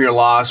sorry for your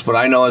loss, but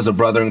I know as a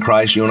brother in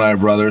Christ, you and I are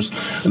brothers,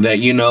 that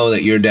you know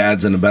that your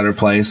dad's in a better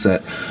place,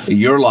 that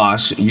your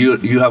loss,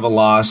 you have a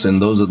loss,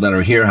 and those that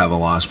are here have a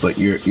loss, but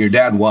your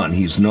dad won.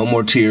 He's no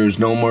more tears,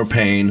 no more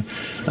pain,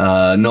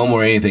 no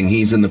more anything.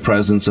 He's in the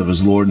presence of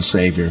his Lord and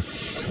Savior.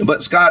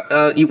 But Scott,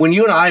 when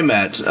you and I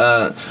met,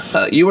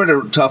 you were in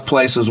a tough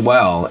place as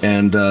well,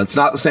 and it's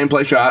not the same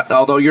place you're at,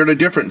 although you're in a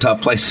different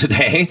tough place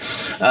today.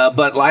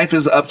 But life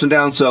is ups and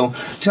downs. So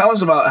tell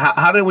us about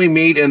how did we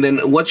meet, and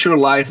then what's your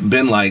life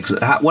been like?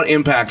 What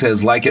impact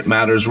has Like It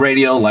Matters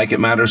Radio, Like It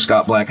Matters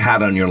Scott Black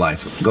had on your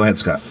life? Go ahead,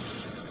 Scott.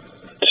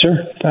 Sure.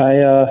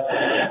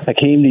 I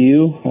came to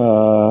you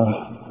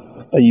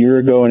a year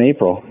ago in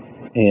April,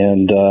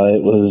 and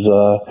it was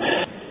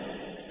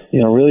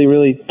really,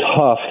 really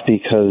tough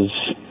because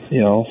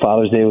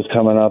Father's Day was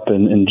coming up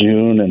in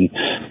June, and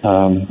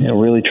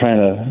really trying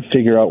to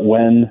figure out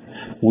when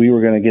we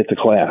were going to get to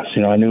class.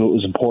 I knew it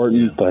was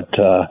important, but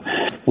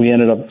we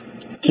ended up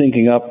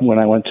syncing up when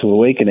I went to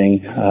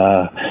Awakening.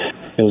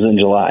 It was in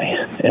July,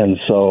 and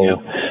so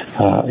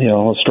I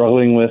was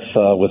struggling with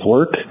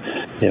work.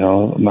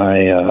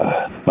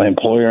 My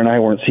employer and I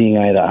weren't seeing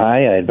eye to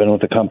eye. I had been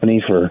with the company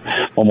for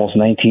almost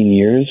 19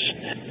 years,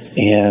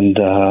 and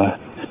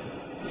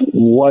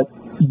what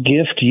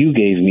gift you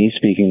gave me,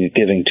 speaking of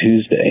Giving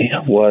Tuesday,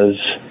 was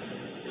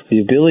the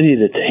ability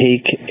to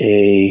take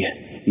a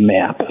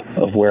map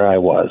of where I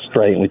was,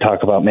 right? And we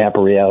talk about map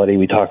of reality.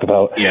 We talk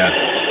about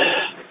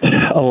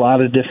a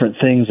lot of different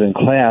things in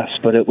class,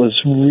 but it was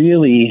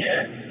really,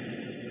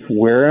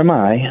 where am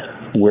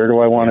I? Where do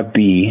I want to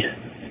be?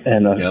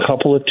 And a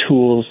couple of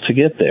tools to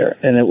get there.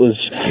 And it was,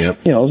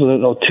 it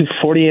was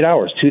 48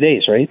 hours, 2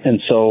 days, right?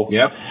 And so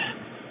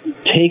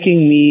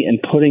taking me and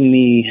putting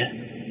me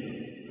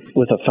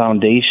with a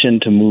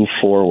foundation to move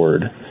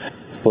forward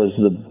was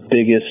the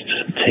biggest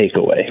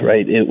takeaway,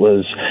 right? It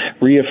was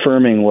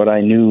reaffirming what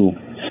I knew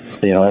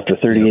after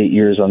 38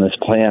 years on this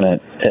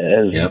planet,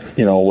 as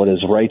what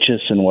is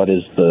righteous and what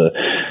is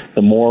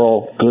the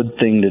moral good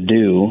thing to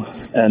do,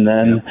 and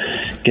then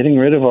getting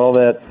rid of all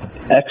that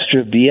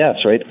extra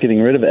BS, right?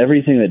 Getting rid of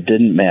everything that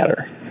didn't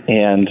matter.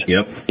 And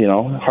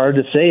hard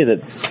to say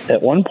that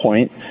at one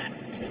point,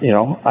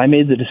 I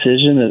made the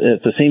decision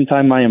at the same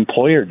time my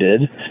employer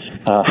did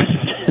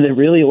that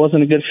really it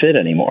wasn't a good fit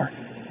anymore.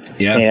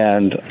 Yeah.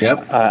 And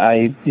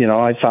I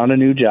found a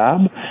new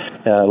job.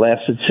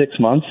 Lasted 6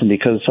 months, and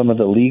because some of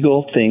the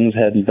legal things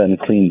hadn't been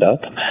cleaned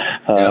up,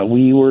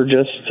 we were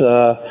just,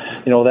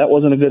 that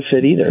wasn't a good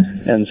fit either.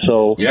 And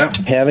so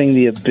having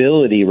the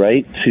ability,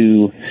 right,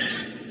 to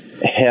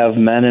have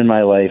men in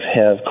my life,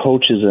 have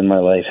coaches in my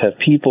life, have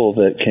people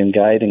that can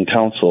guide and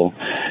counsel,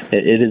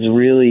 it is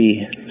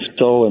really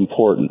so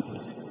important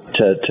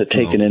to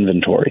take an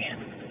inventory.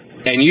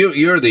 And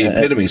you're the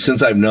epitome,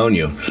 since I've known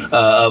you,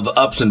 of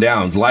ups and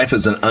downs. Life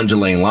is an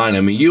undulating line.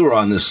 I mean, you were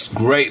on this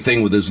great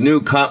thing with this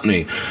new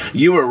company.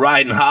 You were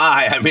riding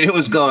high. I mean, it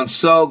was going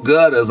so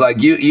good. It was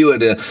like you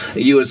had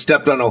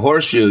stepped on a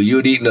horseshoe. You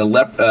had eaten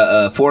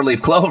a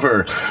four-leaf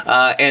clover.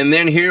 And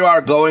then here you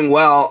are going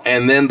well,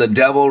 and then the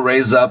devil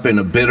raises up in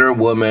a bitter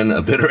woman,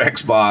 a bitter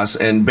ex-boss,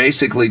 and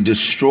basically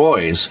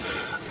destroys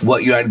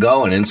what you had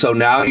going. And so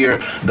now you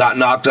got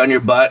knocked on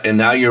your butt, and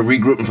now you're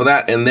regrouping for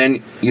that, and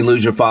then you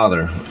lose your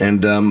father.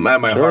 And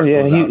my heart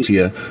goes out to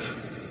you.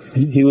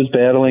 He was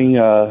battling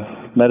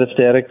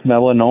metastatic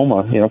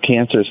melanoma,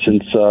 cancer,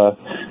 since the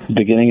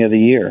beginning of the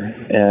year.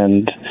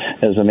 And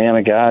as a man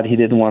of God, he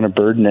didn't want to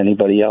burden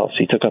anybody else.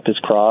 He took up his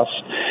cross.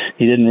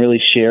 He didn't really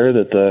share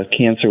that the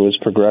cancer was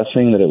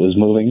progressing, that it was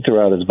moving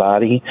throughout his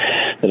body,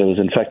 that it was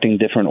infecting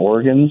different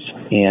organs.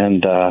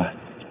 And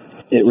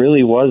it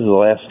really was the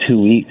last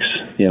 2 weeks.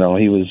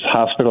 He was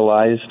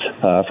hospitalized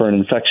for an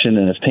infection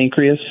in his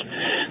pancreas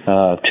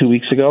 2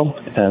 weeks ago,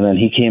 and then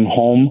he came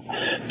home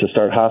to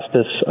start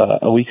hospice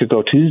a week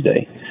ago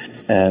Tuesday.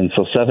 And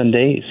so 7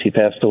 days. He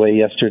passed away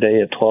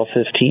yesterday at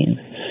 12:15.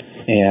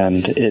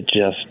 And it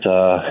just,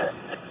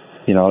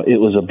 it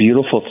was a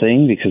beautiful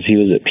thing because he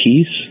was at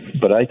peace.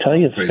 But I tell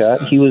you,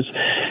 Scott, he was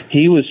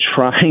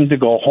trying to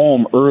go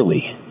home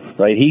early.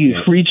 Right, he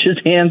reached his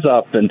hands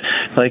up and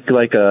like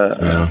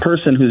a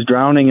person who's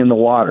drowning in the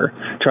water,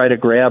 try to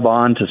grab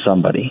on to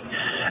somebody,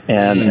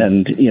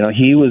 and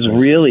he was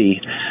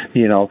really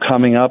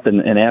coming up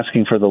and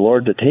asking for the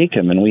Lord to take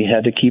him, and we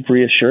had to keep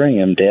reassuring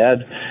him,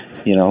 Dad,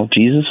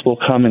 Jesus will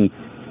come and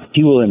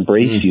he will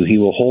embrace you, he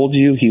will hold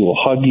you, he will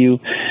hug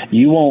you,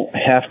 you won't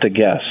have to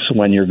guess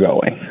when you're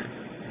going.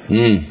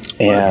 And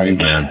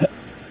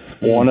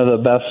one of the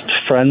best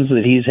friends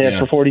that he's had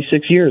for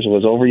 46 years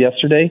was over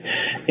yesterday,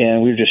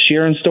 and we were just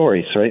sharing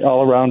stories, right,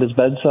 all around his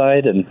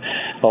bedside, and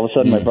all of a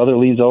sudden my brother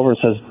leans over and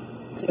says,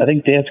 I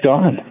think Dad's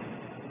gone.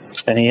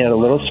 And he had a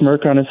little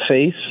smirk on his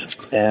face,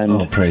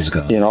 and praise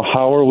God.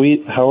 How are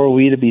we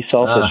to be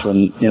selfish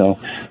when, the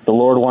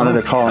Lord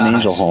wanted to call an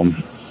angel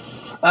home?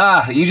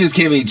 You just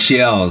gave me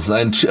chills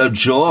and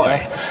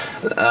joy.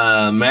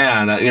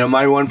 Man,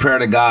 my one prayer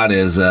to God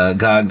is,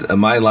 God,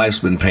 my life's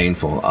been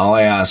painful. All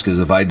I ask is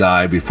if I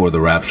die before the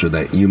rapture,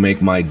 that you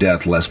make my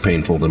death less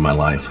painful than my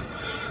life.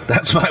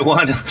 That's my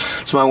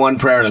one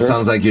prayer, and it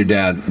sounds like your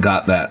dad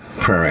got that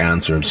prayer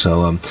answered.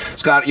 So,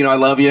 Scott, I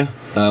love you.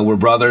 We're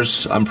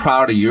brothers. I'm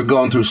proud of you. You're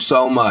going through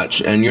so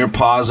much, and your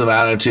positive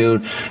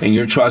attitude and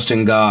your trust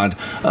in God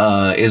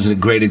is a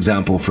great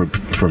example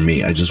for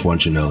me. I just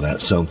want you to know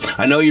that. So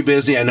I know you're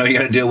busy. I know you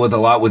got to deal with a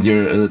lot with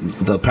your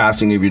the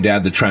passing of your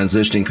dad, the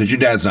transitioning, because your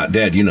dad's not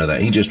dead. You know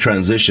that. He just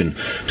transitioned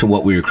to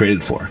what we were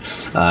created for,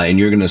 and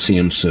you're going to see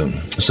him soon.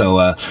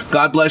 So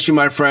God bless you,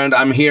 my friend.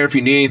 I'm here. If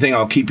you need anything,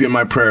 I'll keep you in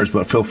my prayers,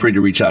 but feel free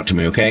to reach out to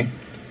me, okay?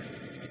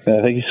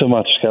 Thank you so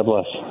much. God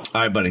bless. All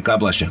right, buddy. God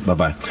bless you.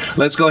 Bye-bye.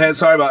 Let's go ahead.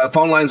 Sorry about it.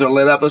 Phone lines are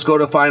lit up. Let's go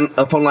to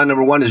phone line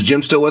number 1. Is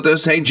Jim still with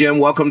us? Hey, Jim.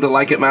 Welcome to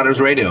Like It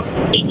Matters Radio.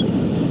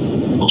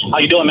 How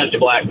you doing, Mr.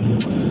 Black?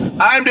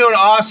 I'm doing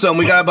awesome.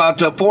 We got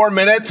about 4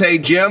 minutes. Hey,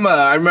 Jim,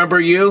 I remember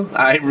you.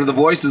 The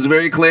voice is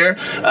very clear.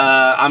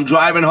 I'm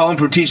driving home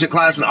from teaching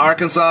class in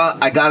Arkansas.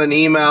 I got an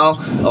email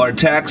or a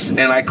text,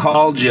 and I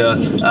called you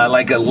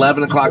like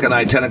 11 o'clock at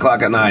night, 10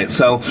 o'clock at night.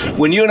 So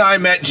when you and I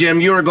met,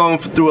 Jim, you were going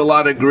through a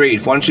lot of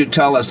grief. Why don't you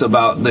tell us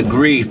about the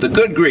grief, the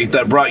good grief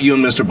that brought you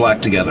and Mr.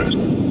 Black together?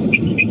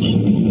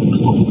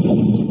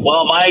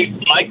 Well,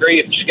 my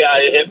grief,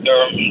 Scott, it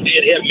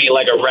hit me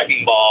like a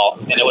wrecking ball,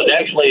 and it was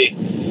actually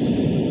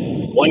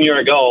 1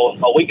 year ago,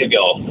 a week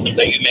ago,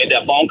 that you made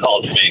that phone call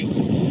to me.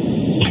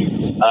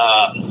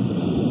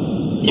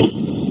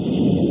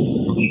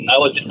 I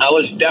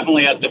was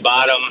definitely at the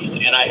bottom,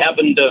 and I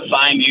happened to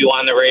find you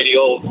on the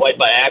radio quite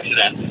by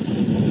accident.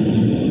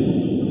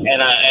 And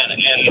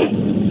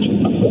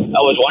I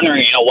was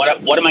wondering,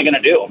 what am I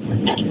going to do?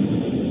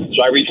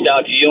 So I reached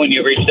out to you, and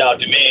you reached out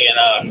to me,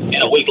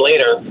 and a week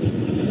later,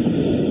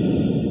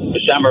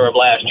 December of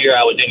last year,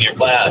 I was in your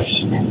class.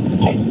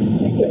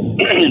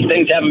 And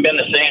things haven't been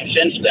the same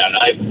since then.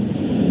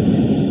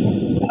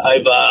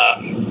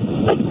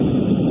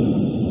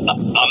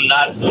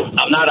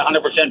 I'm not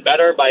 100%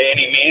 better by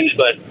any means,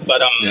 but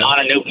I'm on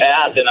a new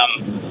path, and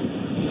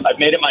I've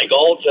made it my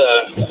goal to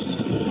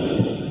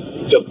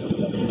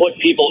put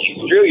people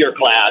through your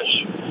class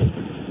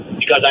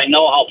because I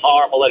know how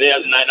powerful it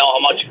is and I know how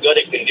much good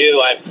it can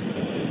do.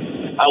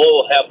 I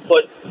will have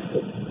put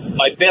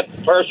my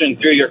 5th person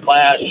through your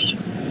class,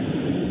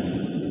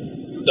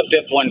 the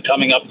 5th one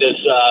coming up this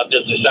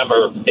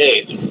December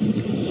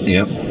 8th.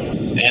 Yep.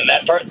 And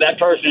that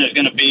person is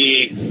going to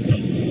be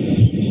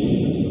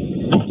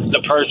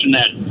the person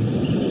that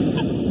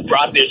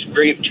brought this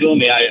grief to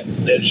me.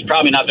 It's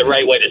probably not the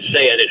right way to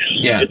say it.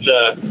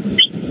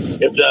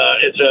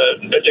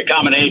 It's a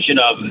combination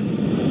of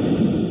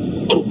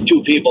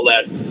 2 people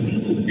that,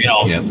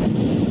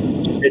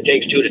 it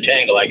takes 2 to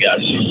tangle, I guess.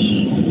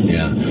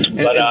 Yeah.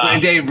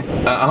 And Dave,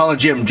 hold on,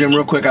 Jim,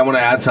 real quick, I want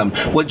to add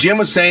something. What Jim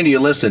was saying to you,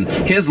 listen,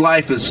 his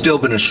life has still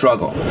been a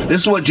struggle.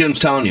 This is what Jim's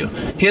telling you.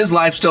 His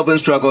life's still been a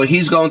struggle.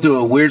 He's going through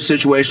a weird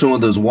situation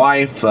with his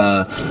wife.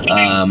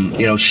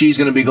 She's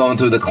going to be going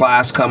through the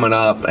class coming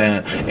up.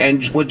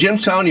 And what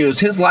Jim's telling you is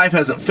his life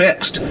hasn't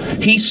fixed.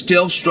 He's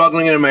still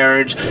struggling in a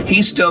marriage.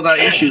 He's still got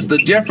issues. The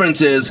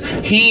difference is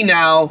he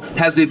now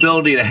has the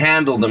ability to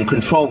handle them,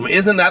 control them.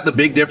 Isn't that the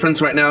big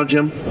difference right now,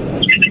 Jim?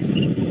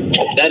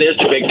 That is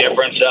the big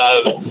difference.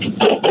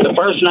 The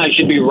person I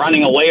should be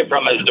running away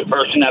from is the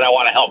person that I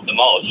want to help the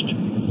most.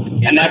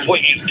 And that's what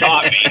you've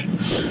taught me.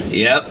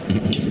 Yep.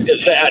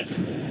 Is that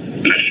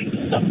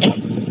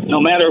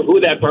no matter who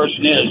that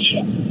person is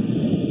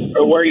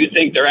or where you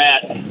think they're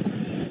at,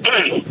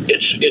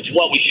 it's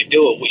what we should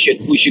do. We should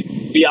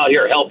be out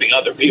here helping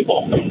other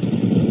people.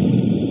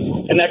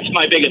 And that's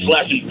my biggest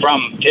lesson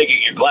from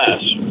taking your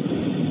class.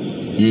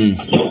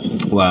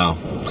 Wow,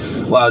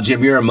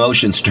 Jim, your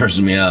emotion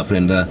stirs me up.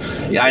 And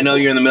I know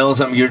you're in the middle of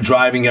something. You're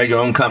driving at your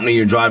own company.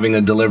 You're driving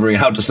a delivery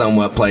out to some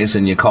wet place,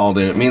 and you called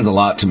in. It means a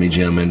lot to me,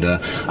 Jim. And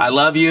I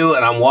love you,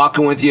 and I'm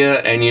walking with you.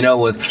 And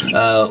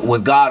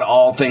with God,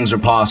 all things are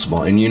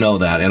possible, and you know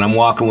that. And I'm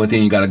walking with you,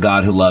 and you got a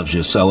God who loves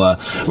you. So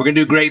we're gonna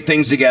do great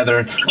things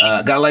together.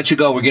 Gotta let you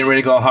go. We're getting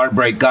ready to go a hard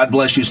break. God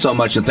bless you so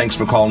much, and thanks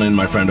for calling in,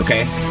 my friend.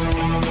 Okay.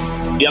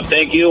 Yep.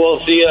 Thank you. We'll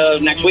see you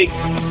next week.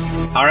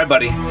 All right,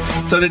 buddy.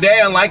 So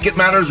today on Like It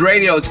Matters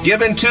Radio, it's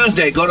Giving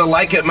Tuesday. Go to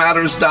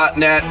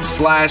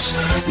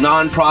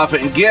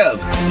likeitmatters.net/nonprofit and give.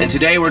 And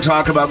today we're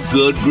talking about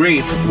good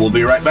grief. We'll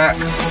be right back.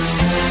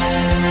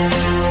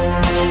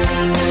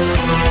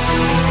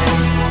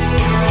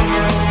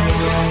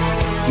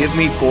 Give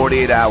me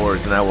 48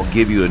 hours and I will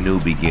give you a new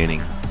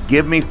beginning.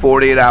 Give me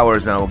 48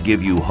 hours and I will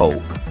give you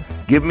hope.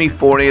 Give me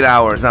 48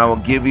 hours and I will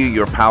give you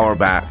your power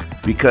back.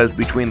 Because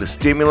between the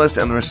stimulus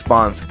and the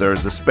response, there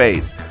is a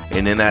space.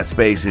 And in that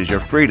space is your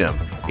freedom.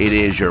 It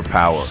is your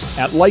power.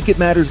 At Like It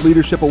Matters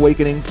Leadership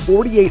Awakening,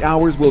 48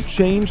 hours will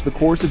change the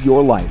course of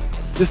your life.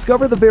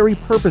 Discover the very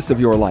purpose of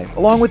your life,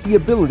 along with the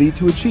ability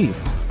to achieve.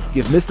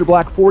 Give Mr.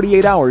 Black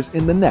 48 hours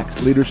in the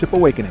next Leadership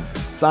Awakening.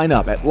 Sign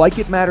up at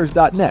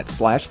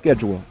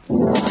likeitmatters.net/schedule.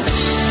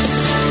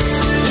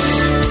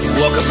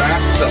 Welcome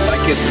back to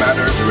Like It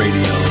Matters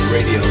Radio.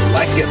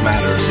 Like It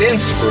Matters.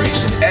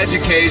 Inspiration,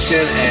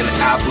 education, and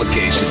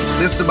application.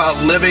 This is about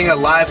living a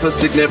life of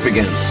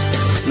significance,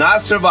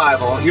 not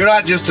survival. You're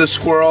not just a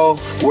squirrel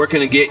working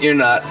to get your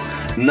nut.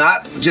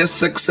 Not just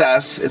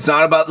success. It's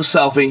not about the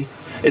selfie.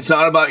 It's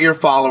not about your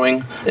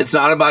following. It's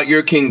not about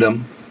your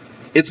kingdom.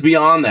 It's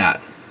beyond that.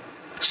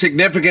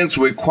 Significance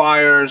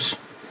requires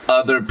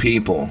other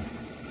people.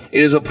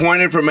 It is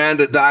appointed for man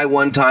to die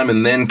one time,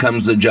 and then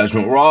comes the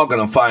judgment. We're all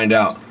going to find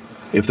out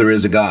if there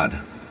is a God.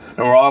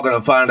 And we're all going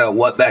to find out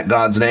what that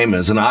God's name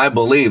is. And I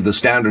believe the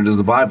standard is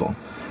the Bible.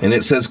 And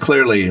it says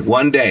clearly,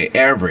 one day,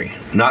 every,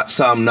 not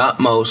some, not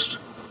most,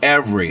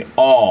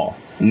 all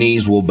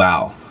knees will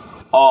bow.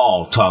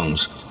 All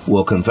tongues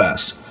will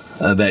confess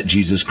that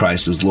Jesus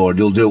Christ is Lord.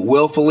 You'll do it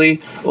willfully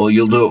or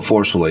you'll do it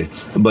forcefully,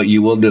 but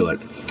you will do it.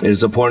 It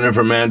is appointed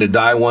for man to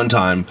die one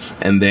time,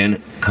 and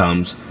then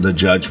comes the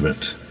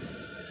judgment.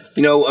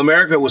 You know,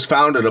 America was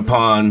founded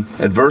upon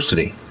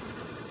adversity.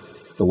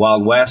 The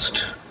Wild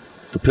West,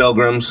 the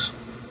Pilgrims,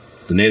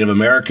 the Native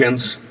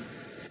Americans,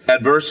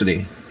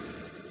 adversity.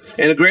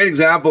 And a great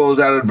example of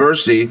that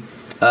adversity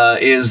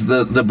is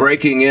the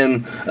breaking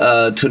in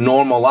to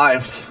normal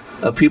life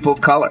of people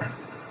of color.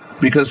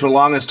 Because for the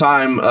longest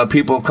time,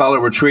 people of color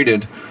were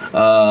treated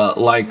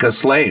like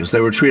slaves.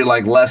 They were treated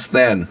like less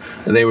than.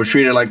 They were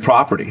treated like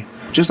property.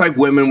 Just like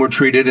women were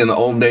treated in the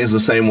old days the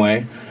same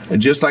way.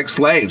 And just like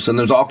slaves. And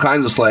there's all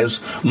kinds of slaves.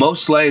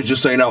 Most slaves,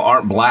 just so you know,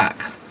 aren't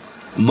black.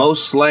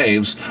 Most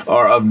slaves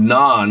are of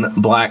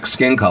non-black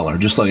skin color,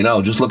 just so you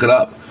know. Just look it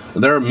up.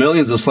 There are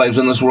millions of slaves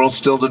in this world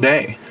still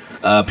today.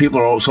 People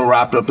are also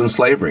wrapped up in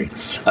slavery.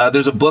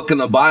 There's a book in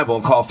the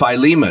Bible called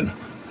Philemon.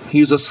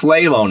 He was a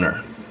slave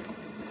owner.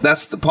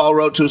 Paul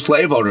wrote to a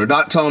slave owner,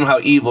 not telling him how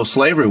evil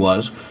slavery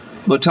was,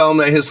 but telling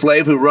him that his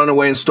slave who run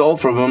away and stole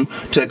from him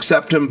to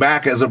accept him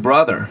back as a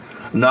brother,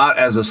 not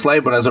as a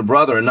slave, but as a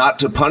brother, and not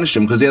to punish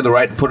him because he had the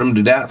right to put him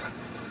to death.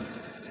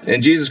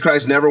 And Jesus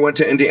Christ never went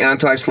to any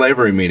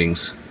anti-slavery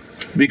meetings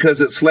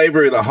because it's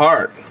slavery of the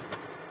heart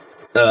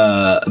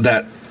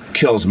that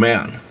kills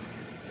man.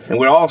 And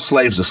we're all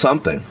slaves to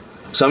something.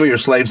 Some of you are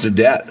slaves to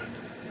debt.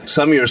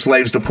 Some of you are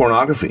slaves to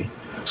pornography.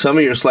 Some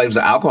of you are slaves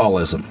to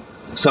alcoholism.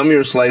 Some of you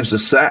are slaves to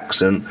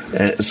sex. And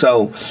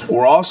so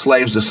we're all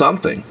slaves to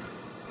something.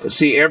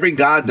 See, every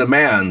God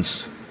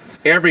demands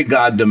a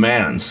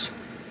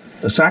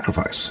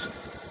sacrifice.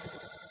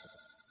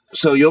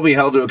 So you'll be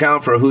held to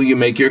account for who you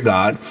make your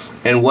God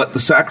and what the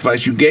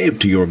sacrifice you gave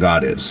to your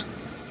God is.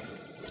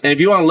 And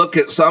if you want to look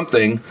at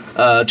something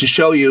to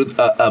show you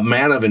a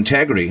man of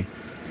integrity,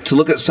 to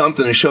look at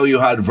something and show you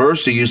how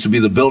adversity used to be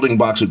the building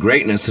blocks of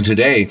greatness, and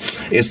today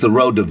it's the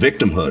road to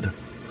victimhood,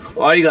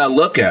 all you got to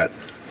look at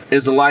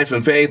is the life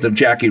and faith of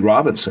Jackie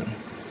Robinson.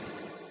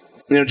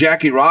 You know,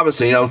 Jackie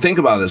Robinson, think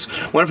about this.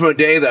 Went from a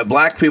day that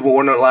black people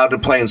weren't allowed to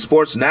play in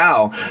sports.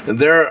 Now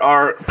there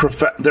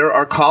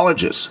are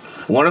colleges.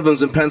 One of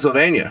them's in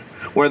Pennsylvania,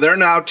 where they're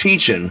now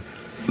teaching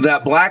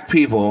that black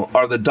people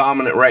are the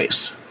dominant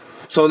race.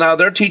 So now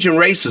they're teaching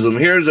racism.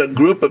 Here's a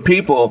group of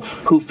people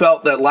who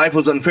felt that life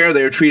was unfair.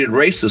 They were treated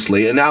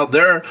racistly, and now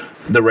they're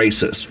the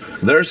racist.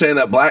 They're saying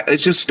that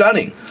it's just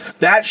stunning.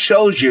 That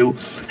shows you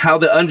how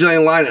the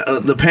undulating line,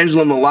 the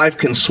pendulum of life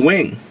can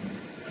swing.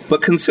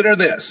 But consider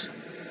this.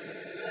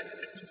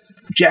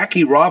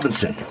 Jackie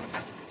Robinson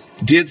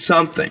did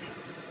something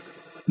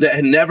that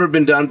had never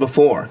been done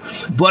before.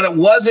 But it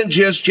wasn't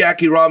just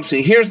Jackie Robinson.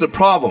 Here's the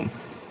problem.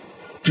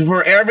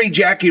 For every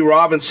Jackie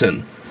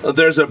Robinson,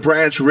 there's a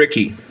Branch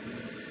Rickey.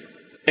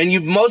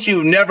 And most of you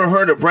have never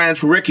heard of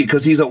Branch Rickey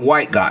because he's a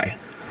white guy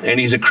and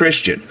he's a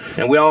Christian.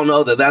 And we all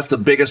know that that's the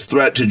biggest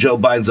threat to Joe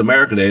Biden's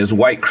America today is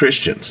white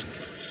Christians.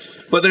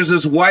 But there's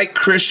this white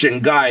Christian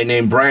guy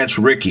named Branch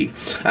Rickey.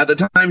 At the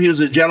time, he was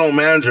the general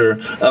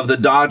manager of the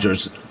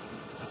Dodgers.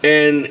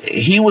 And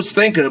he was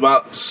thinking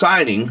about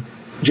signing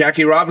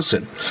Jackie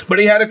Robinson. But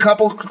he had a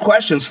couple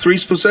questions, 3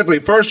 specifically.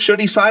 First, should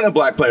he sign a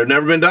black player?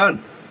 Never been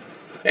done.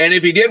 And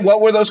if he did,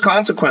 what were those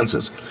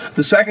consequences?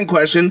 The second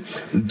question,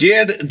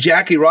 did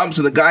Jackie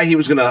Robinson, the guy he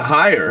was going to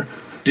hire,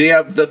 did he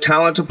have the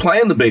talent to play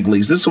in the big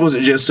leagues? This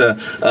wasn't just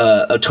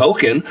a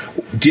token.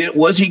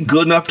 Was he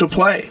good enough to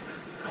play?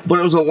 But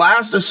it was the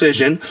last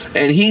decision,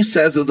 and he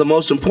says that the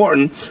most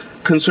important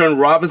concerned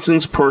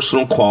Robinson's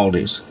personal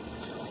qualities.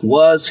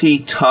 Was he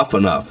tough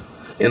enough,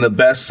 in the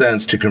best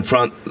sense, to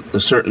confront the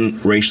certain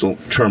racial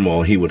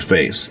turmoil he would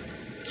face?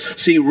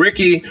 See,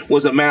 Rickey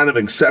was a man of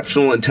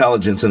exceptional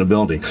intelligence and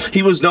ability.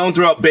 He was known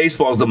throughout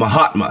baseball as the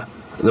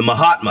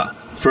Mahatma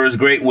for his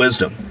great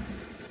wisdom.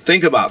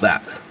 Think about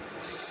that.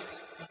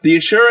 The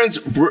assurance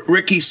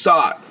Rickey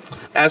sought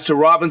as to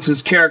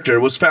Robinson's character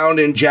was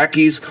found in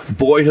Jackie's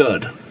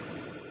boyhood.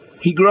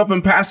 He grew up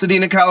in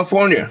Pasadena,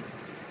 California.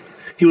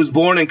 He was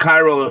born in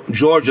Cairo,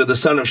 Georgia, the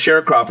son of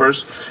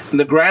sharecroppers and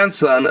the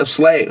grandson of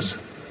slaves.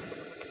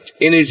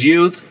 In his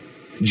youth,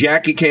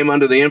 Jackie came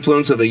under the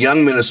influence of a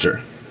young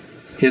minister.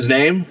 His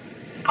name,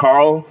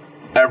 Carl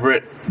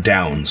Everett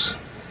Downs.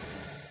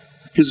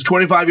 He was a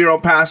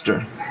 25-year-old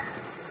pastor.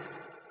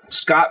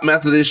 Scott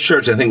Methodist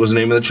Church, I think was the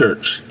name of the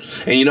church.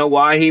 And you know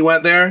why he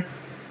went there?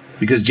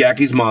 Because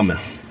Jackie's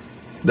mama,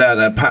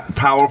 that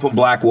powerful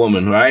black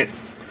woman, right,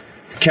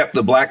 kept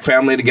the black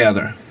family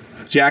together.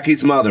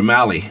 Jackie's mother,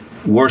 Mally,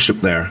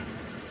 worshiped there.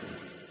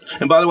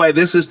 And by the way,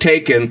 this is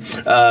taken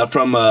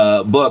from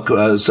a book,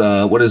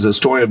 The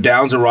Story of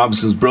Downs and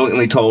Robinson's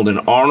brilliantly told in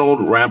Arnold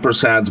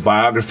Rampersad's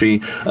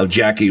biography of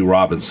Jackie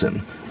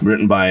Robinson,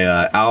 written by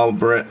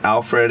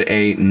Alfred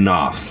A.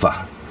 Knopf,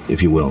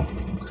 if you will.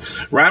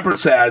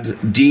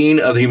 Rampersad, dean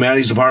of the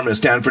humanities department at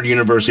Stanford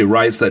University,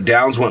 writes that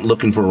Downs went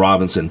looking for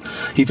Robinson.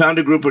 He found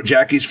a group of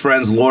Jackie's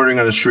friends loitering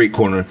on a street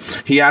corner.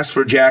 He asked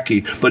for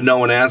Jackie, but no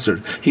one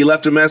answered. He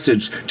left a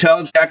message,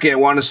 "Tell Jackie I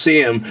want to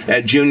see him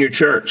at junior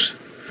church."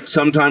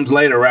 Sometimes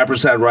later,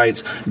 Rampersad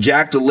writes,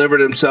 Jack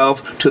delivered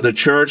himself to the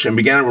church and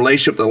began a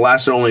relationship that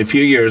lasted only a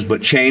few years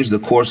but changed the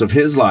course of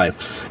his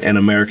life and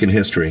American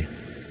history.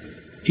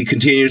 He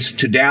continues,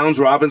 to Downs,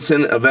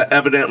 Robinson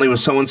evidently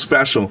was someone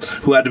special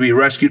who had to be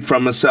rescued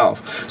from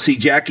himself. See,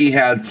 Jackie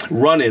had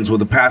run-ins with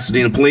the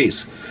Pasadena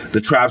police,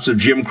 the traps of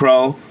Jim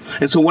Crow.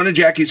 And so one of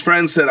Jackie's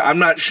friends said, I'm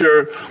not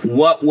sure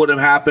what would have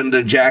happened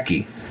to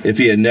Jackie if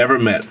he had never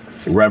met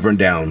Reverend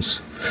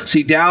Downs.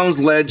 See, Downs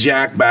led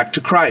Jack back to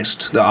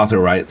Christ, the author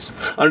writes.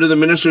 Under the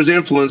minister's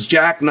influence,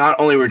 Jack not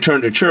only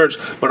returned to church,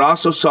 but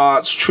also saw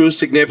its true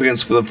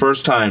significance for the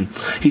first time.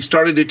 He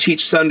started to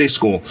teach Sunday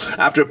school.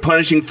 After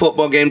punishing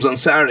football games on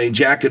Saturday,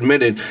 Jack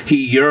admitted he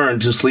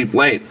yearned to sleep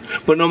late.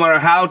 But no matter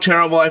how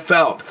terrible I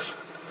felt,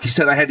 he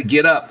said I had to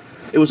get up.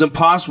 It was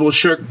impossible to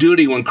shirk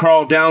duty when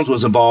Carl Downs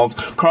was involved.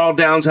 Carl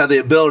Downs had the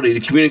ability to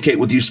communicate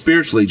with you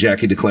spiritually,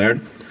 Jackie declared.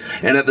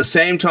 And at the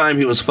same time,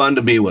 he was fun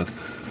to be with.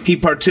 He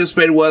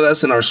participated with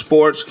us in our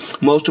sports.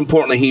 Most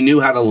importantly, he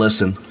knew how to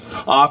listen.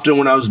 Often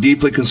when I was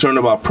deeply concerned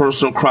about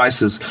personal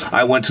crisis,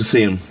 I went to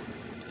see him.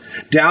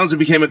 Downs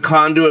became a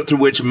conduit through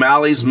which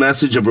Mally's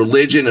message of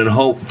religion and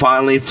hope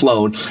finally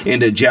flowed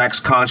into Jack's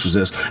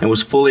consciousness and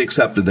was fully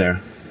accepted there.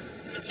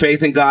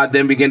 Faith in God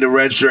then began to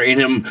register in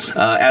him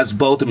as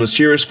both a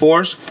mysterious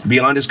force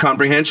beyond his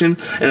comprehension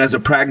and as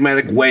a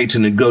pragmatic way to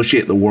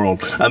negotiate the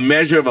world, a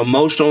measure of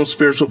emotional and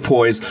spiritual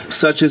poise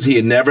such as he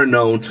had never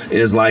known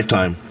in his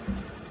lifetime.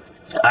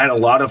 I had a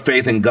lot of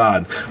faith in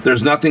God.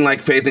 There's nothing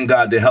like faith in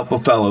God to help a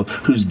fellow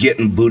who's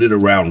getting booted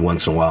around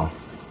once in a while.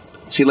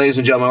 See, ladies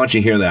and gentlemen, I want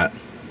you to hear that.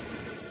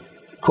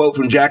 Quote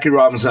from Jackie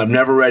Robinson, I've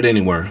never read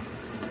anywhere.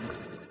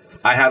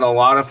 I had a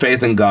lot of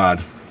faith in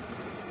God.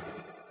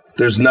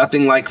 There's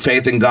nothing like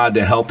faith in God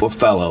to help a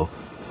fellow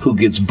who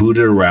gets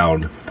booted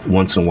around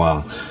once in a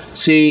while.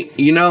 See,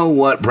 you know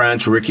what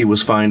Branch Rickey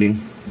was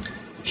finding?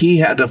 He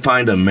had to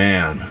find a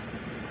man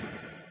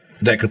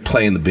that could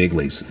play in the big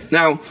leagues.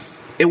 Now,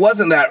 it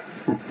wasn't that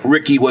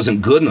Rickey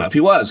wasn't good enough. He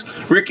was.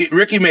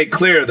 Rickey made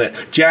clear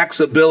that Jack's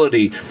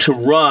ability to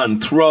run,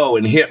 throw,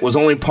 and hit was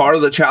only part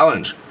of the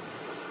challenge.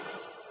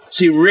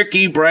 See,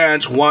 Rickey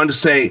Branch wanted to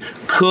say,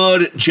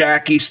 could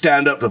Jackie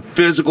stand up to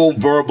physical,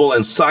 verbal,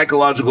 and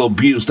psychological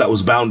abuse that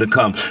was bound to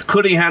come?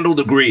 Could he handle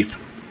the grief?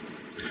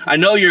 I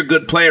know you're a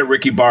good player,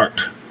 Rickey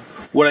barked.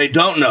 What I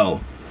don't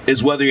know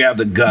is whether you have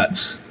the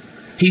guts.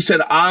 He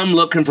said, I'm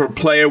looking for a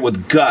player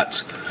with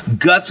guts.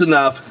 Guts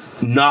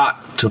enough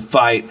not to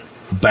fight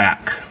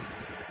back.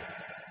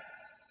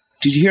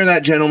 Did you hear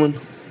that, gentlemen?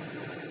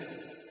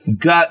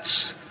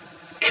 Guts,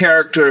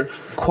 character,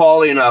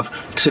 quality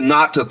enough to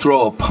not to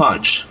throw a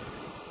punch,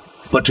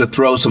 but to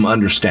throw some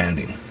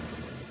understanding,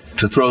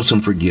 to throw some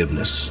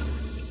forgiveness,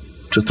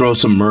 to throw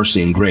some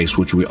mercy and grace,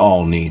 which we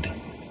all need.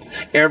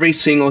 Every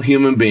single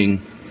human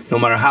being, no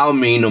matter how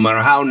mean, no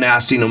matter how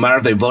nasty, no matter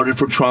if they voted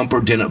for Trump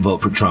or didn't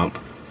vote for Trump,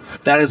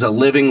 that is a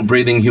living,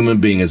 breathing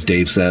human being, as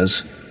Dave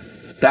says.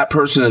 That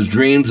person has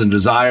dreams and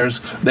desires.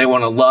 They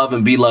want to love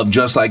and be loved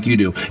just like you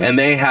do. And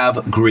they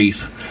have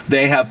grief.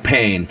 They have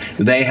pain.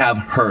 They have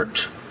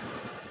hurt.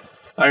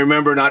 I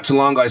remember not too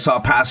long ago I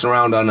saw passing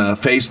around on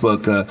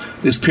Facebook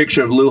this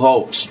picture of Lou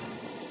Holtz.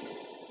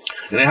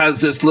 And it has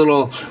this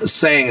little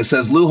saying. It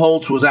says, Lou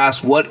Holtz was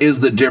asked, what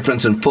is the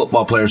difference in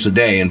football players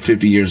today and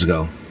 50 years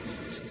ago?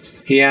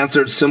 He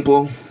answered,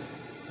 simple.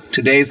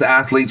 Today's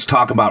athletes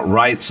talk about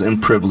rights and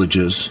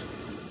privileges.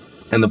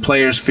 And the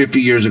players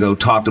 50 years ago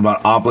talked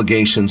about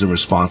obligations and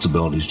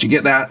responsibilities. Did you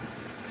get that?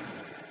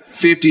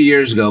 50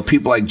 years ago,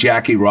 people like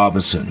Jackie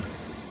Robinson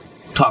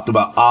talked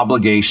about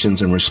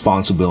obligations and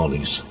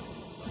responsibilities.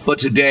 But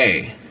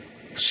today,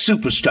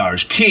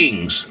 superstars,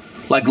 kings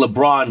like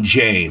LeBron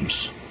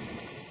James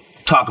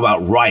talk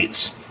about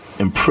rights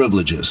and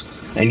privileges.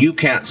 And you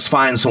can't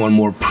find someone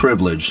more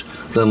privileged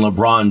than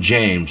LeBron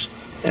James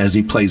as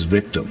he plays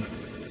victim.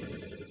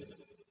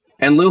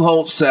 And Lou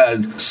Holtz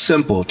said,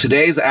 simple,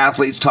 today's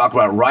athletes talk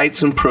about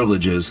rights and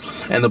privileges,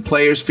 and the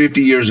players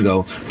 50 years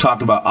ago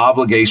talked about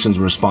obligations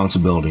and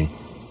responsibility.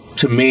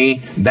 To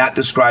me, that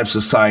describes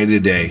society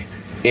today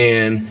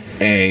in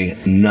a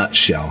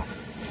nutshell,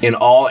 in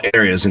all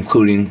areas,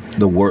 including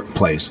the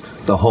workplace,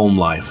 the home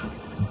life.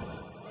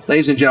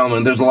 Ladies and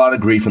gentlemen, there's a lot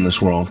of grief in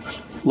this world.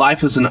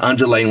 Life is an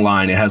undulating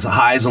line. It has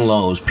highs and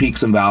lows,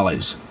 peaks and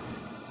valleys.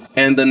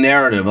 And the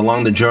narrative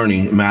along the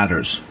journey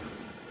matters.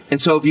 And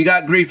so if you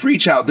got grief,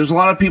 reach out. There's a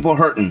lot of people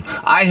hurting.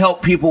 I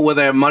help people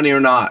whether they have money or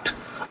not.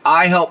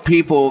 I help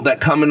people that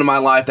come into my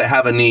life that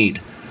have a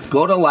need.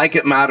 Go to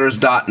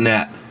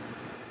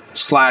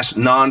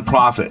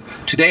likeitmatters.net/nonprofit.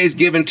 Today's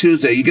Giving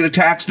Tuesday. You get a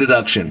tax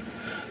deduction.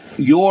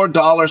 Your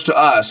dollars to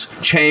us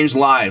change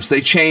lives.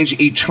 They change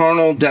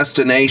eternal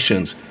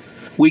destinations.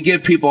 We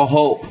give people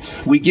hope.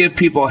 We give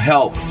people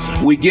help.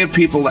 We give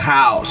people a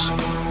house.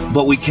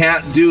 But we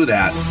can't do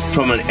that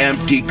from an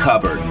empty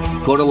cupboard.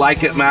 Go to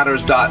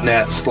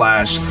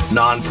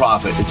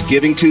likeitmatters.net/nonprofit. It's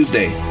Giving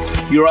Tuesday.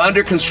 You're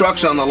under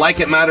construction on the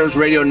Like It Matters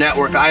Radio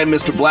Network. I am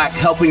Mr. Black,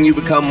 helping you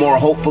become more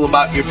hopeful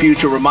about your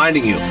future,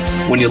 reminding you,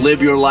 when you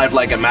live your life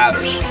like it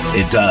matters,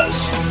 it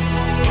does.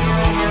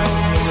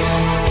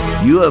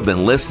 You have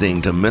been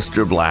listening to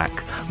Mr. Black,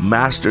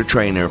 Master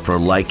Trainer for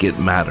Like It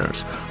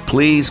Matters.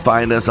 Please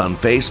find us on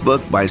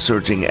Facebook by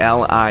searching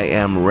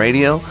LIM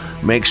Radio.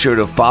 Make sure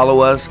to follow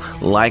us,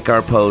 like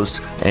our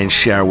posts, and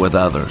share with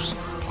others.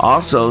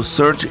 Also,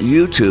 search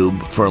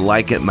YouTube for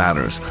Like It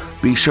Matters.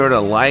 Be sure to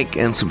like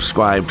and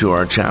subscribe to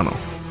our channel.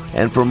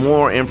 And for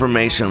more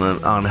information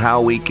on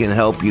how we can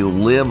help you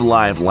live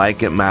life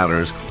like it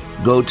matters,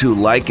 go to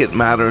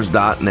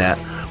likeitmatters.net,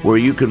 where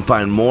you can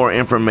find more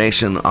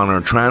information on our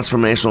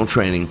transformational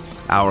training,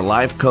 our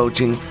life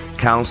coaching,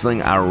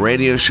 counseling, our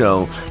radio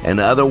show,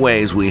 and other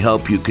ways we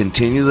help you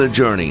continue the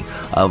journey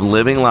of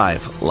living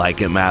life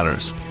like it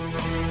matters.